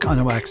sweet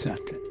Chicano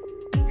accent.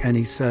 And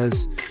he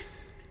says,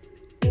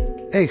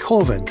 "Hey,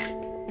 joven,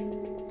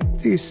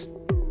 these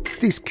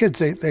kids,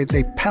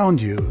 they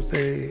pound you.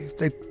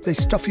 They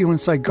stuff you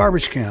inside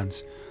garbage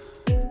cans.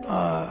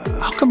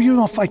 How come you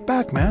don't fight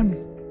back, man?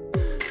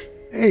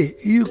 Hey,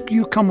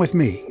 you come with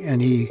me."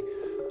 And he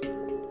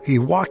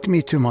walked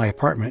me to my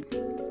apartment.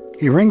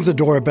 He rings the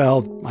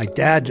doorbell. My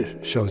dad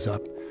shows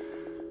up,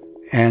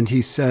 and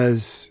he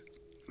says,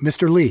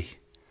 "Mr. Lee,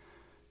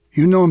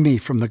 you know me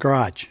from the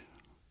garage."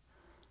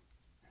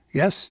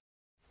 "Yes?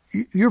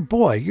 Your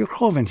boy, your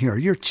joven here,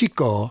 your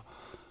chico,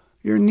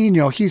 your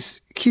niño, he's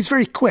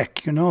very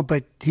quick,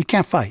 but he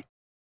can't fight.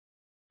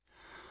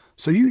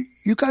 So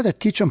you got to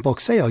teach him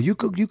boxeo.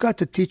 You got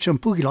to teach him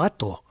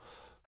pugilato.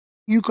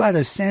 You got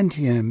to send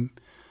him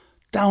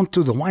down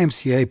to the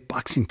YMCA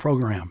boxing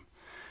program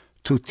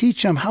to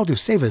teach him how to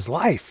save his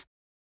life.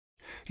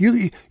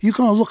 You're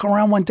going to look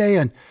around one day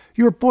and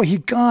your boy, he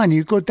gone.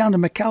 You go down to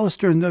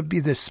McAllister and there'll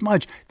be this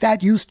smudge.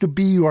 That used to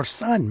be your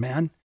son,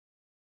 man."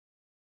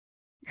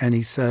 And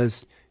he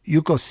says,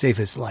 "You go save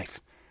his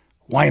life.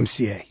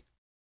 YMCA."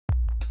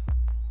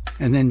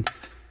 And then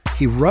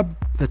he rubbed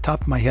the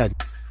top of my head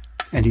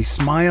and he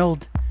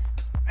smiled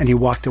and he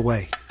walked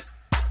away.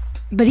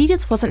 But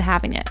Edith wasn't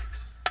having it.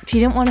 She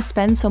didn't want to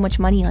spend so much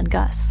money on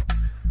Gus.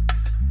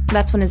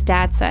 That's when his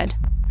dad said,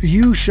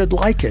 "You should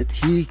like it.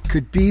 He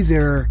could be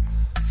there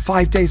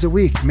 5 days a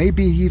week,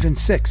 maybe even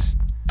 6.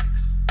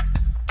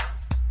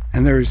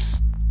 And there's,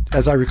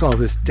 as I recall,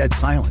 this dead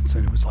silence.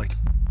 And it was like,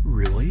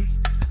 really?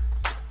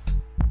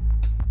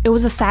 It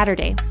was a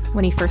Saturday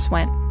when he first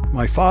went.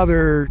 My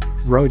father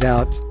wrote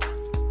out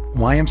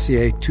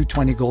YMCA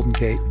 220 Golden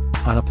Gate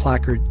on a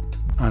placard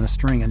on a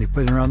string, and he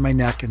put it around my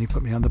neck, and he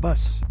put me on the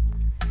bus.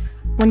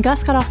 When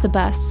Gus got off the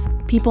bus,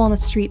 people on the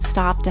street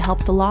stopped to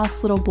help the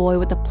lost little boy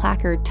with the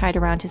placard tied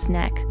around his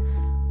neck.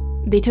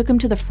 They took him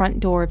to the front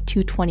door of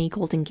 220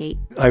 Golden Gate.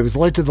 I was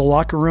led to the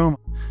locker room.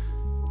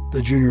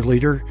 The junior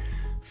leader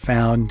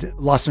found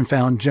lost and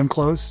found gym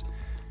clothes.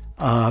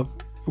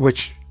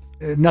 which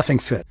nothing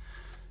fit.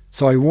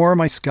 So I wore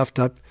my scuffed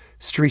up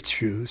street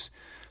shoes,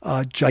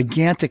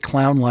 gigantic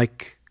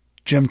clown-like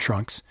gym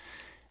trunks,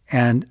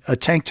 and a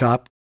tank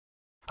top.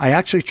 I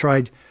actually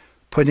tried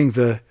putting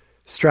the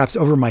straps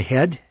over my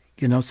head,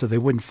 so they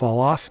wouldn't fall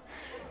off.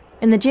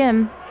 In the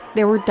gym,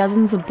 there were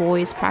dozens of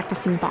boys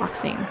practicing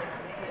boxing.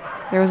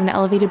 There was an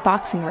elevated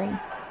boxing ring.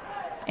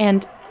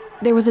 And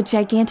there was a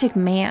gigantic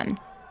man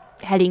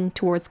heading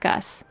towards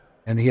Gus.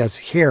 And he has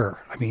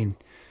hair.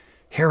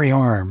 Hairy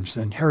arms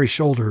and hairy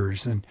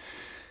shoulders and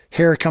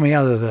hair coming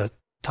out of the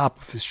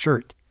top of his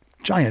shirt.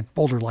 Giant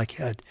boulder-like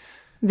head.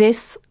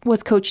 This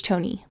was Coach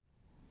Tony.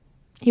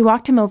 He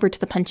walked him over to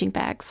the punching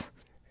bags.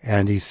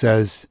 And he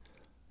says,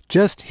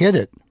 just hit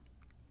it.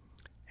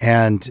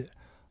 And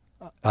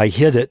I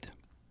hit it,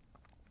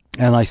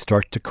 and I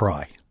start to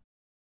cry.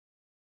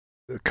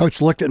 The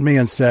coach looked at me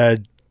and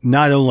said,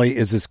 not only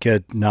is this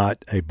kid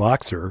not a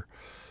boxer,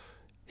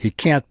 he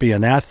can't be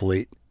an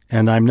athlete,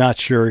 and I'm not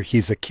sure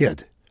he's a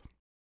kid.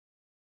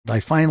 I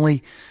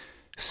finally,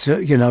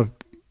 stood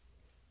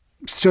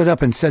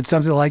up and said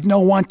something like, no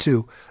want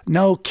to,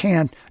 no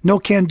can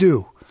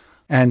do.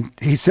 And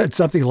he said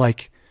something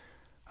like,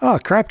 oh,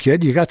 crap,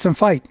 kid, you got some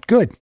fight.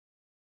 Good.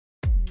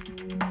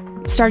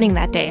 Starting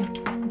that day,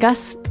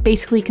 Gus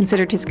basically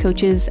considered his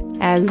coaches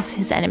as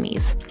his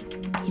enemies.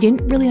 He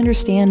didn't really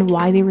understand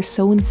why they were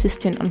so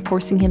insistent on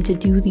forcing him to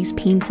do these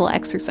painful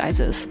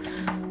exercises,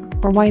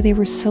 or why they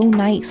were so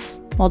nice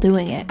while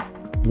doing it.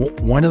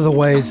 One of the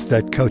ways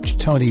that Coach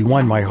Tony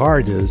won my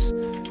heart is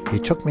he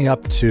took me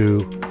up to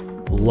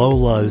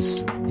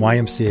Lola's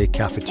YMCA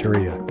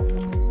cafeteria,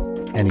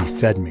 and he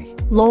fed me.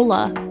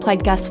 Lola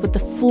plied Gus with the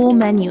full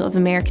menu of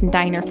American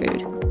diner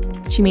food.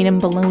 She made him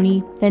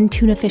bologna, then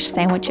tuna fish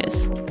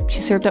sandwiches. She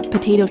served up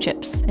potato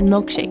chips and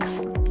milkshakes.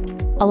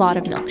 A lot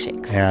of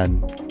milkshakes.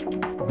 And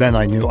then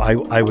I knew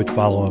I would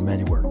follow him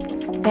anywhere.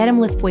 They had him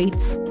lift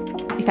weights.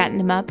 They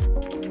fattened him up.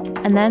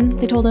 And then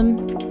they told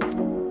him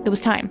it was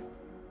time.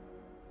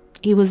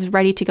 He was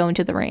ready to go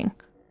into the ring.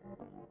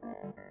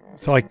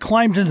 So I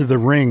climbed into the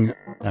ring.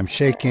 I'm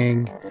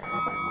shaking.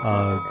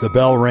 The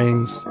bell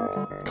rings.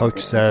 Coach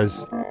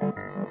says,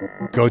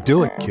 go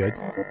do it, kid.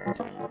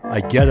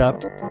 I get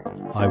up.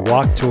 I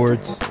walk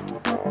towards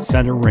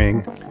center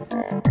ring.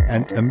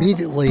 And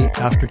immediately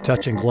after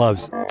touching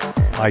gloves,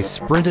 I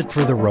sprinted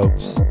for the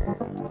ropes.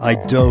 I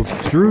dove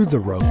through the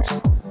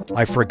ropes.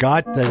 I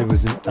forgot that it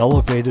was an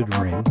elevated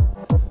ring,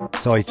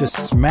 so I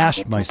just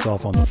smashed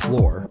myself on the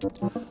floor.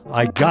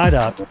 I got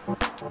up,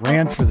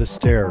 ran for the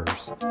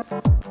stairs,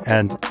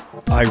 and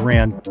I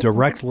ran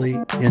directly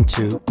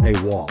into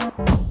a wall.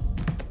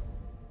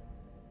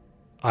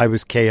 I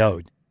was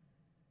KO'd.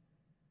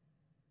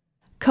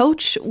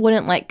 Coach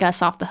wouldn't let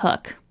Gus off the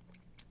hook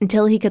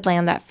until he could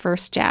land that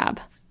first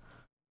jab.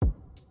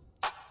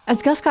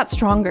 As Gus got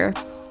stronger,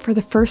 for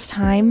the first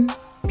time,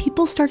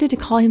 people started to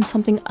call him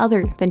something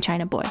other than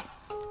China Boy.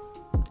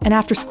 And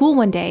after school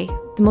one day,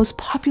 the most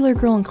popular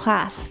girl in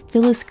class,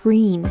 Phyllis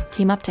Green,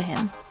 came up to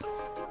him.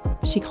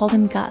 She called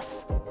him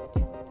Gus.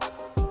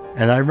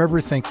 And I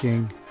remember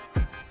thinking,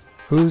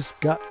 who's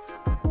Gus?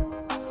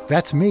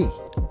 That's me.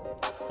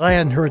 I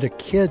hadn't heard a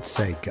kid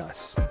say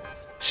Gus.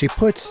 She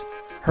puts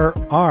her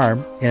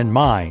arm in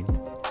mine,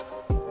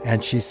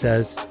 and she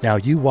says, now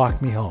you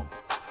walk me home.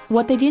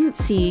 What they didn't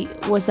see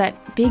was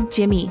that Big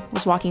Jimmy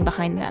was walking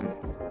behind them.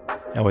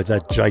 And with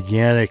that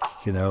gigantic,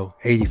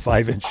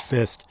 85-inch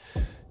fist,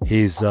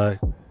 he's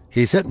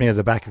hit me in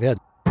the back of the head.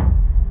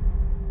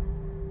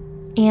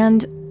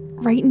 And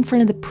right in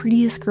front of the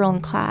prettiest girl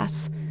in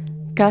class,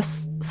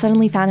 Gus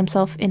suddenly found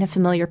himself in a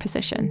familiar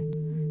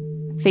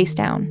position, face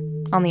down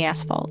on the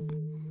asphalt.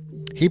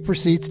 He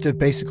proceeds to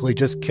basically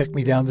just kick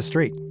me down the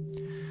street.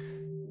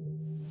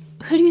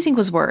 Who do you think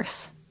was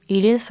worse,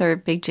 Edith or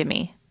Big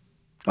Jimmy?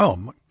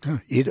 Oh,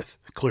 Edith,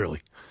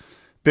 clearly.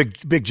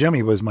 Big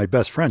Jimmy was my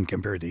best friend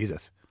compared to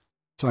Edith.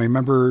 So I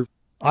remember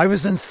I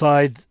was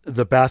inside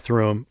the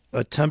bathroom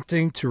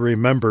attempting to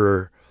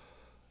remember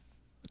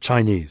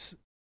Chinese.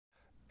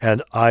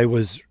 And I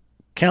was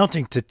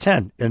counting to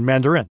 10 in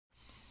Mandarin.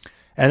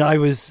 And I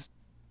was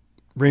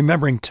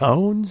remembering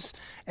tones.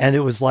 And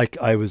it was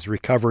like I was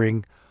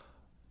recovering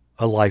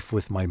a life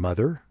with my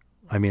mother.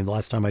 I mean, the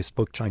last time I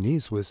spoke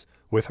Chinese was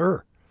with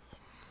her.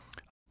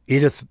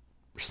 Edith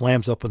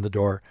slams open the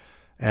door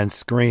and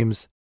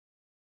screams,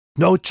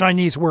 no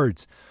Chinese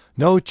words.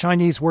 No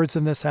Chinese words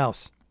in this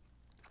house.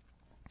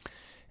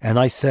 And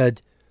I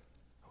said,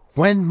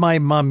 when my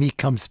mommy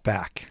comes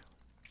back,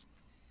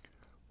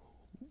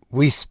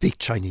 we speak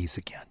Chinese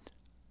again.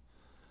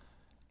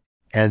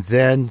 And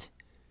then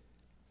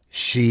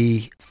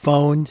she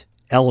phoned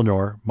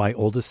Eleanor, my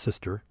oldest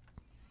sister,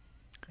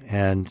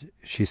 and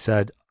she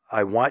said,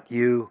 I want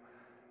you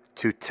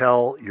to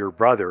tell your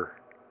brother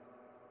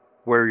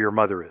where your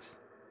mother is.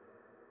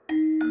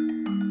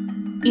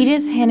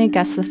 Edith handed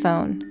Gus the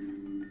phone.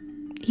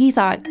 He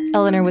thought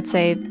Eleanor would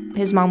say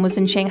his mom was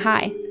in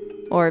Shanghai,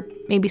 or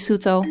maybe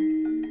Suzhou.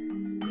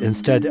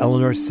 Instead,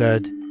 Eleanor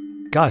said,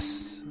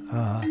 Gus,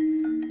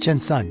 Chen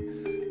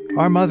Sun,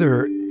 our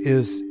mother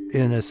is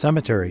in a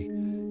cemetery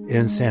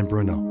in San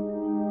Bruno.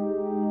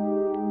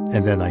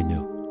 And then I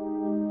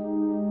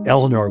knew.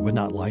 Eleanor would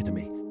not lie to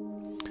me.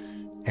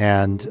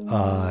 And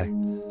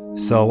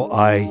so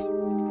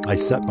I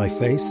set my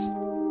face.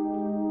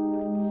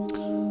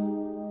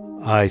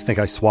 I think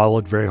I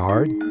swallowed very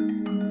hard.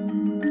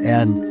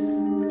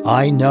 And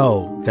I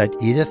know that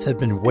Edith had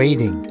been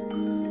waiting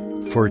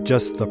for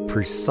just the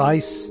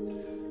precise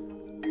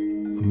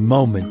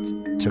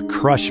moment to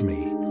crush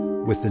me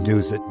with the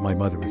news that my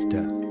mother was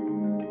dead.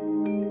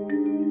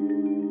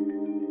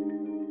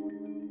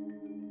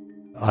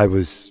 I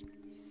was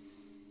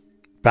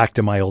back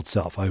to my old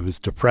self. I was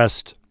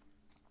depressed.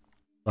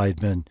 I'd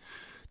been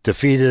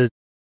defeated.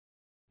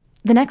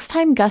 The next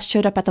time Gus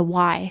showed up at the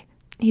Y,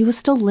 he was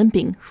still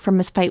limping from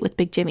his fight with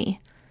Big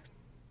Jimmy.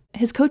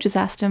 His coaches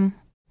asked him,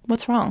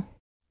 "What's wrong?"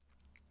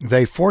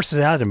 They forced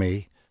it out of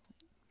me.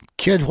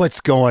 "Kid,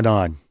 what's going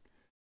on?"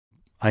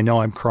 I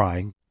know I'm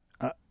crying.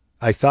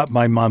 I thought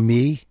my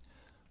mommy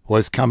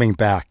was coming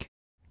back.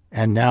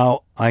 And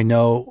now I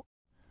know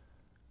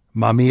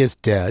mommy is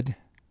dead.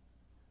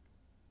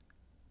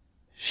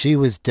 She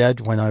was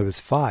dead when I was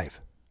 5.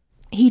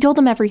 He told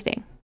them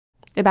everything.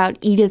 About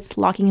Edith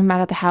locking him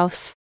out of the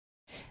house.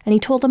 And he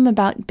told them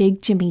about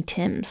Big Jimmy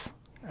Timms.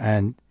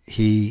 And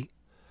he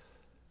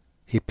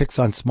picks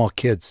on small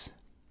kids.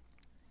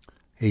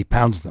 He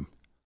pounds them.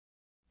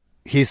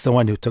 He's the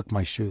one who took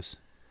my shoes.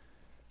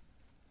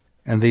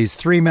 And these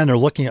 3 men are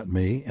looking at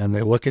me, and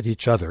they look at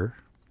each other,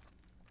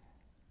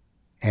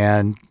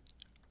 and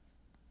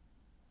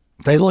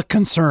they look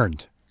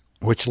concerned,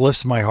 which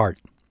lifts my heart.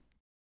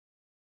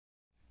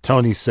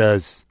 Tony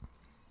says,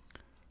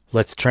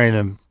 "Let's train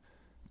him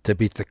to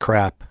beat the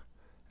crap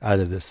out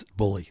of this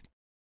bully."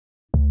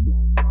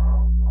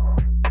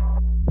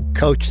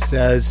 Coach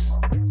says,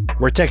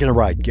 "We're taking a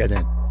ride, get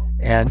in."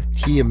 And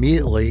he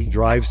immediately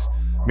drives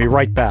me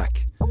right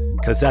back,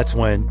 because that's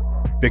when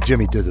Big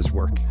Jimmy did his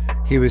work.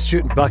 He was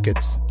shooting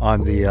buckets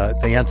on the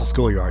Anza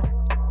schoolyard.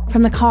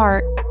 From the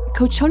car,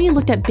 Coach Tony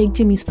looked at Big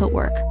Jimmy's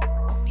footwork.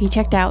 He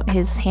checked out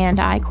his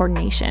hand-eye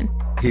coordination.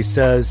 He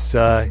says,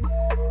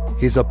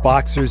 he's a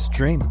boxer's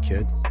dream,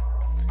 kid.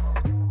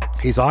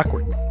 He's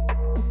awkward.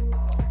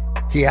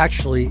 He's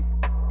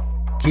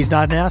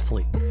not an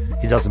athlete.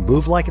 He doesn't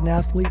move like an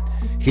athlete.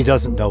 He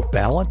doesn't know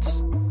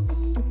balance.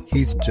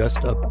 He's just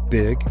a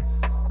big,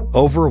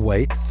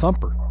 overweight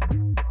thumper.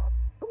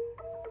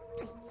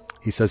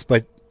 He says,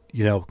 but,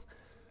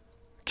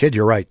 kid,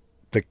 you're right.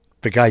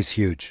 The guy's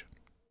huge.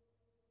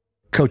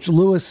 Coach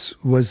Lewis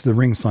was the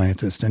ring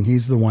scientist, and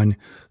he's the one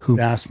who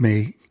asked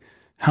me,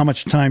 "How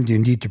much time do you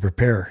need to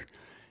prepare?"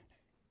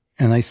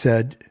 And I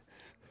said,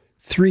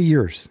 3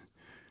 years.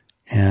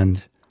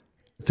 And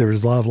there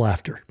was a lot of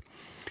laughter.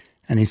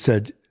 And he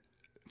said,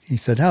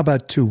 "How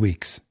about 2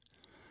 weeks?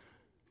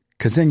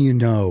 Because then you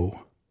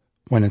know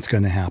when it's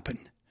going to happen."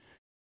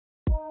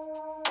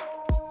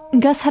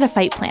 Gus had a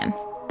fight plan.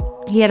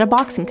 He had a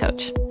boxing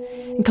coach.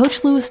 And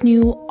Coach Lewis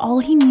knew all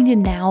he needed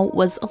now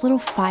was a little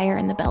fire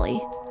in the belly.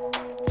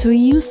 So he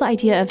used the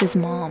idea of his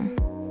mom,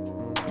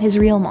 his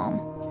real mom.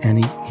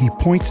 And he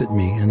points at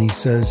me and he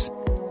says,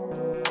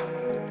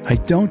 "I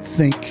don't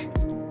think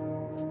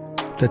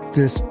that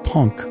this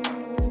punk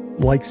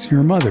likes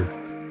your mother."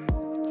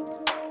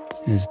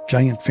 And his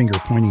giant finger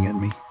pointing at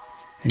me.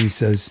 And he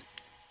says,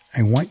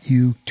 "I want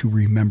you to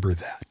remember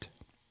that."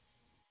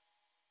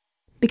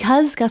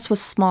 Because Gus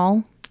was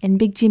small and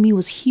Big Jimmy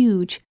was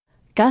huge,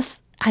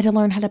 Gus had to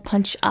learn how to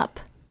punch up.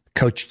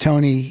 Coach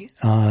Tony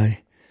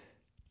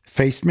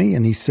faced me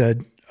and he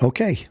said,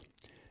 "Okay,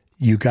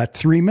 you got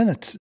 3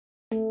 minutes."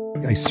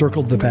 I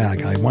circled the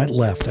bag. I went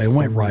left. I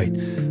went right.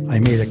 I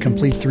made a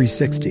complete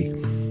 360.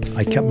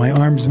 I kept my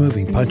arms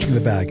moving, punching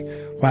the bag,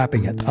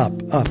 whapping it up,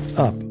 up,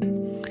 up.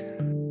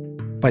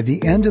 By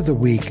the end of the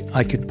week,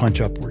 I could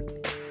punch upward.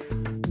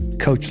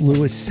 Coach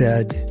Lewis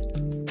said,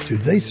 "Do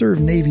they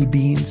serve Navy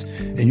beans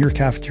in your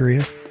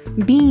cafeteria?"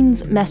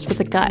 Beans messed with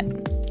the gut,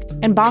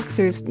 and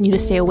boxers need to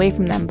stay away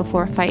from them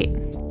before a fight.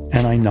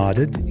 And I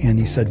nodded, and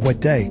he said, "What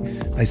day?"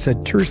 I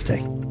said,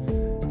 "Thursday.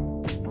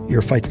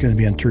 Your fight's going to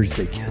be on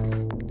Thursday, kid."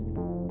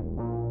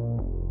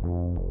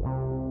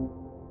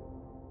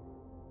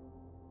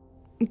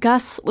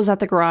 Gus was at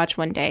the garage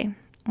one day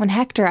when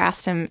Hector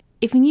asked him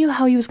if he knew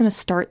how he was going to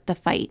start the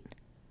fight.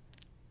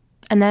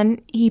 And then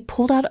he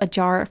pulled out a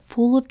jar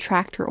full of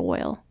tractor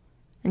oil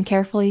and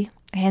carefully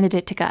handed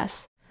it to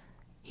Gus.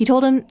 He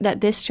told him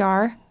that this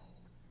jar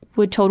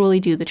would totally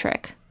do the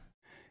trick.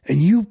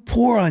 "And you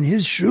pour on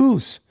his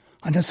shoes,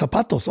 on the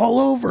zapatos, all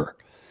over.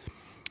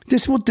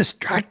 This will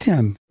distract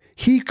him.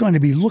 He's going to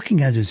be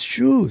looking at his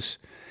shoes.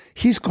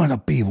 He's going to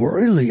be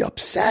really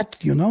upset,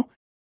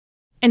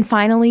 And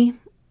finally,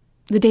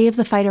 the day of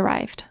the fight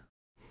arrived.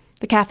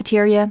 The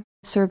cafeteria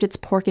served its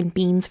pork and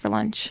beans for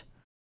lunch.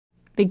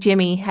 Big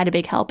Jimmy had a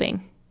big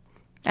helping.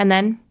 And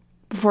then,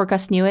 before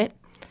Gus knew it,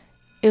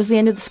 it was the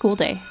end of the school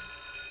day.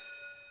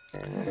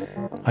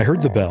 I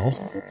heard the bell,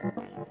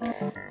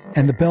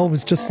 and the bell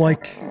was just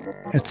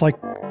it's like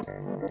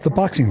the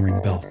boxing ring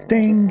bell.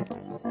 Ding!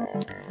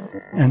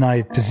 And I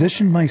had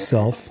positioned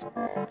myself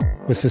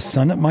with the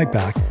sun at my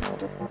back.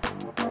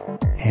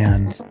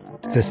 and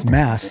this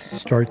mass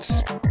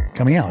starts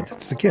coming out.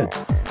 It's the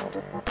kids.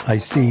 I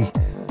see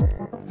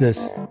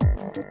this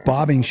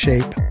bobbing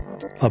shape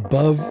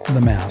above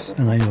the mass,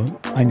 and I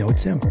know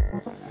it's him.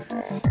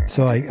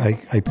 So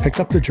I picked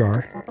up the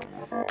jar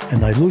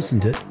and I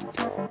loosened it.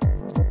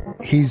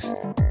 He's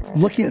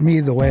looking at me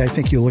the way I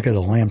think you look at a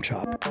lamb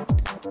chop.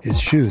 His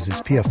shoes,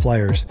 his PF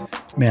Flyers,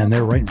 man,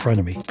 they're right in front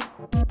of me.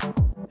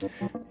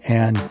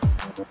 And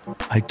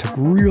I took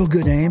real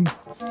good aim,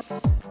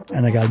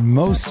 and I got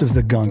most of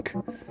the gunk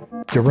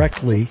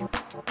directly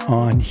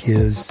on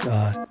his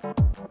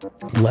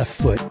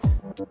left foot.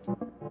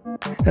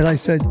 And I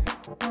said,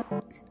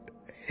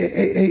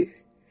 hey,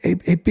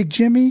 Big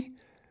Jimmy,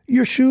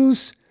 your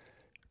shoes,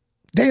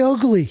 they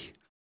ugly.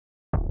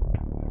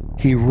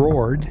 He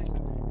roared.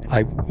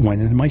 I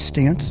went into my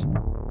stance,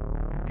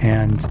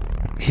 and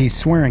he's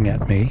swearing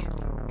at me,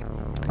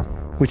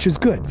 which is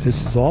good.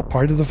 This is all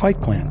part of the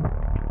fight plan.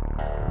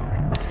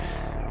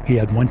 He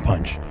had one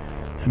punch.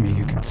 I mean,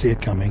 you could see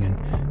it coming,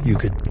 and you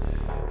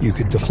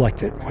could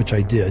deflect it, which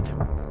I did.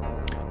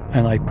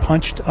 And I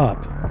punched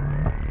up,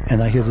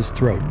 and I hit his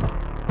throat.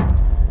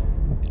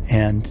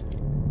 And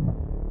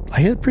I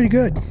hit it pretty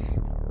good.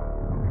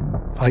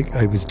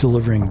 I was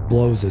delivering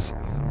blows as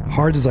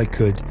hard as I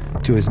could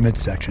to his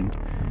midsection.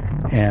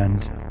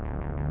 And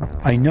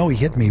I know he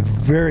hit me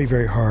very,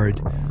 very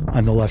hard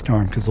on the left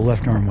arm because the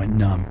left arm went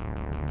numb.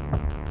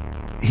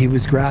 He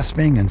was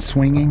grasping and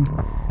swinging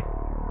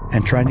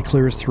and trying to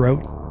clear his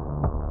throat.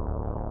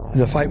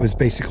 The fight was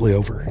basically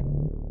over.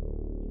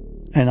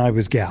 And I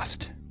was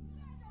gassed.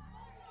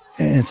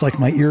 And it's like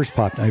my ears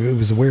popped. I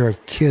was aware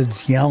of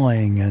kids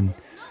yelling, and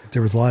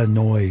there was a lot of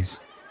noise.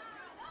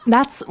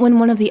 That's when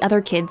one of the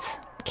other kids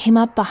came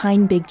up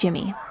behind Big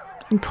Jimmy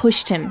and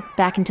pushed him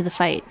back into the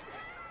fight,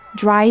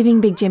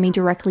 driving Big Jimmy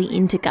directly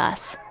into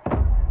Gus.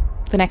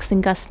 The next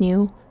thing Gus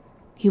knew,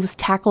 he was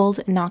tackled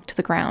and knocked to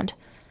the ground,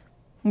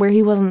 where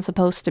he wasn't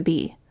supposed to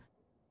be.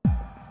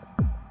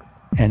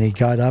 And he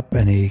got up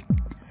and he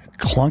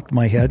clunked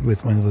my head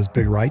with one of those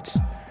big rights.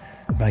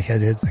 My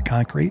head hit the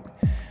concrete,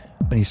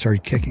 and he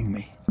started kicking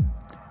me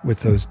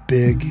with those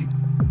big,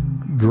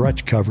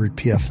 grudge-covered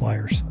PF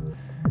Flyers.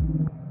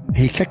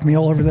 He kicked me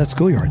all over that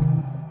schoolyard.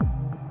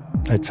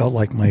 It felt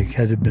like my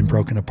head had been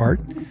broken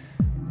apart,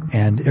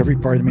 and every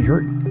part of me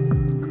hurt.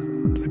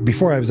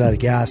 Before I was out of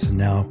gas, and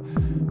now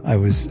I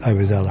was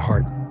out of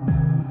heart.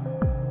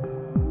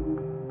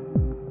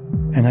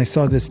 And I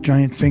saw this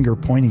giant finger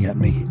pointing at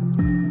me.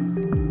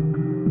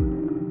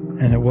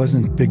 And it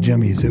wasn't Big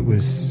Jimmy's, it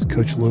was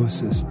Coach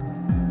Lewis's.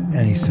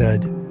 And he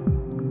said,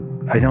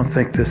 "I don't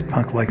think this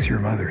punk likes your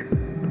mother."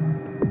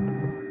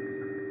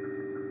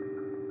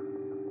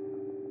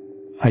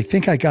 I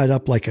think I got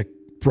up like a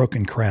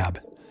broken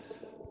crab,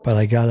 but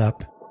I got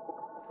up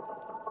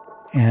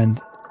and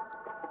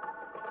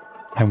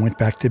I went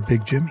back to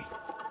Big Jimmy.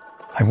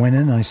 I went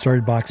in and I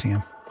started boxing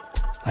him.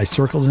 I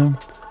circled him.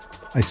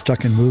 I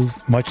stuck and moved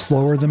much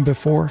slower than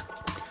before,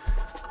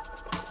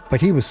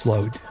 but he was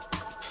slowed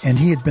and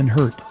he had been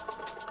hurt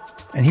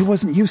and he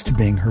wasn't used to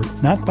being hurt,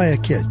 not by a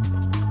kid.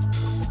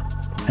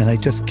 And I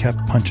just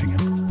kept punching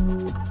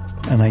him.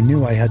 And I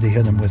knew I had to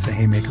hit him with a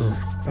haymaker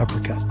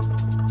uppercut.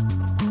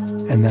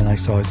 And then I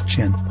saw his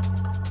chin.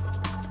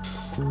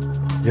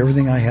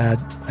 Everything I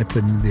had, I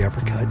put into the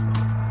uppercut.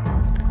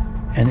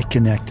 And it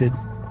connected.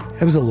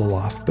 It was a little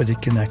off, but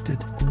it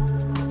connected.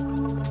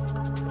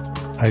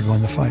 I'd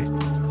won the fight.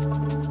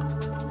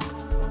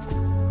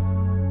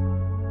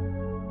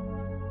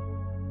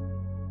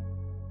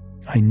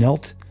 I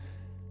knelt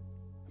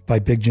by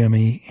Big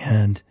Jimmy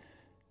and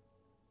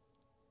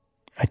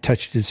I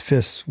touched his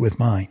fists with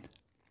mine,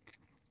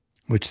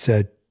 which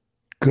said,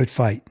 "Good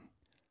fight."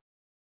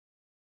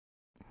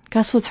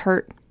 Gus was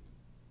hurt.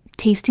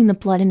 Tasting the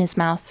blood in his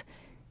mouth,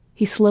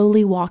 he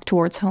slowly walked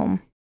towards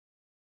home.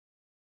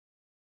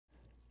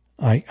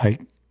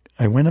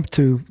 I went up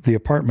to the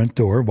apartment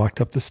door, walked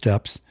up the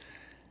steps.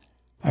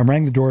 I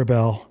rang the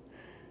doorbell.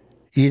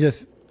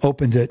 Edith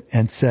opened it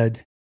and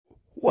said,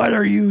 "What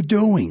are you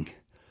doing?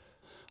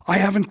 I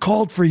haven't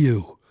called for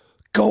you.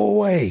 Go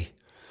away."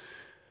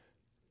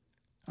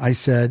 I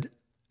said,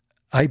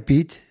 "I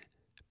beat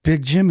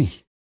Big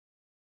Jimmy."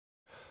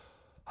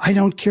 "I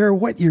don't care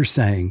what you're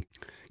saying.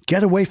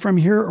 Get away from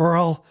here or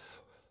I'll..."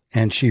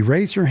 And she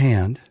raised her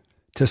hand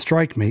to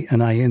strike me,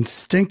 and I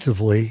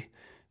instinctively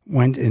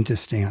went into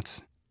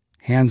stance.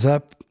 Hands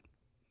up,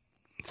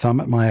 thumb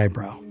at my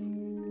eyebrow.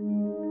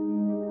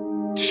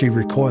 She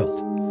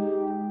recoiled,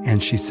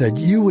 and she said,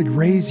 "You would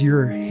raise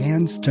your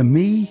hands to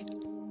me?"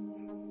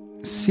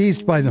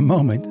 Seized by the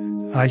moment,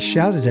 I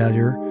shouted at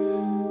her,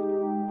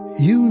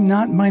 "You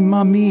not my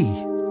mommy,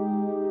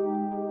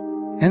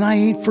 and I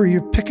ain't for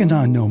your picking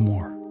on no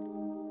more."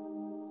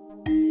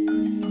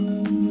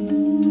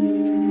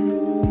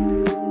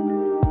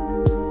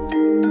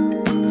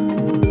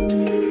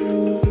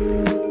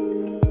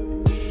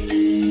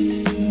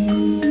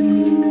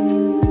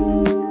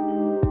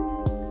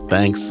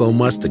 Thanks so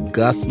much to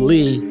Gus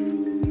Lee.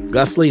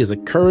 Gus Lee is a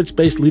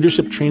courage-based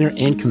leadership trainer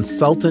and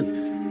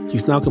consultant.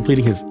 He's now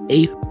completing his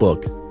 8th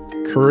book,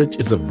 courage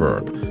is a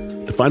verb.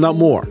 To find out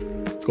more,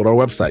 go to our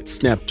website,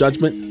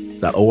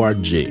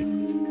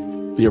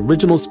 snapjudgment.org. The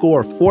original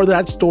score for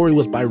that story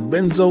was by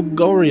Renzo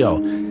Gorio.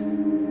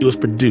 It was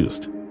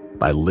produced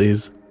by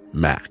Liz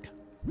Mack.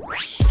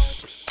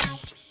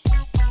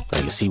 Now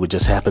you see what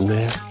just happened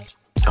there?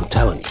 I'm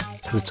telling you,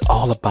 it's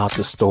all about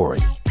the story.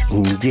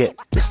 And you get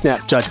the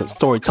Snap Judgment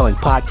Storytelling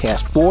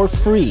Podcast for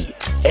free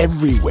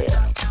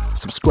everywhere.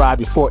 Subscribe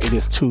before it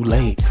is too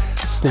late.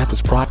 Snap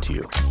is brought to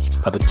you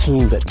by the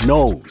team that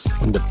knows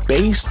when the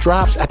bass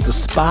drops at the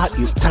spot,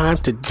 it's time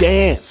to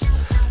dance.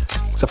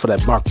 Except for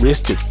that Mark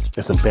Ristic,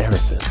 it's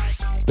embarrassing.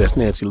 There's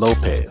Nancy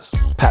Lopez,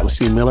 Pat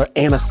Messi-Miller,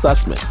 Anna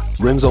Sussman,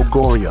 Renzo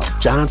Gorio,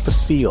 John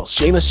Facile,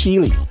 Shayna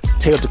Shealy,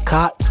 Taylor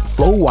Ducott,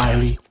 Flo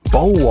Wiley,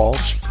 Bo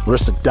Walsh,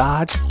 Marissa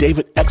Dodge,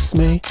 David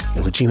Exmay,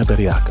 and Regina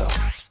Bediaco.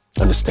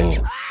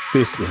 Understand,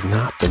 this is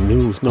not the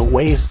news. No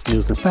way it's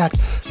news. In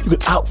fact, you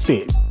could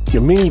outfit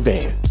your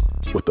minivan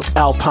with the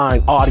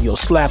Alpine audio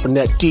slapping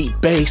that deep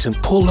bass and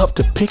pull up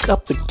to pick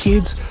up the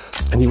kids,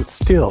 and you would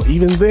still,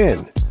 even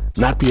then,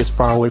 not be as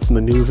far away from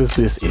the news as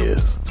this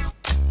is.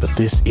 But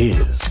this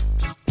is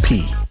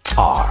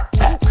PR.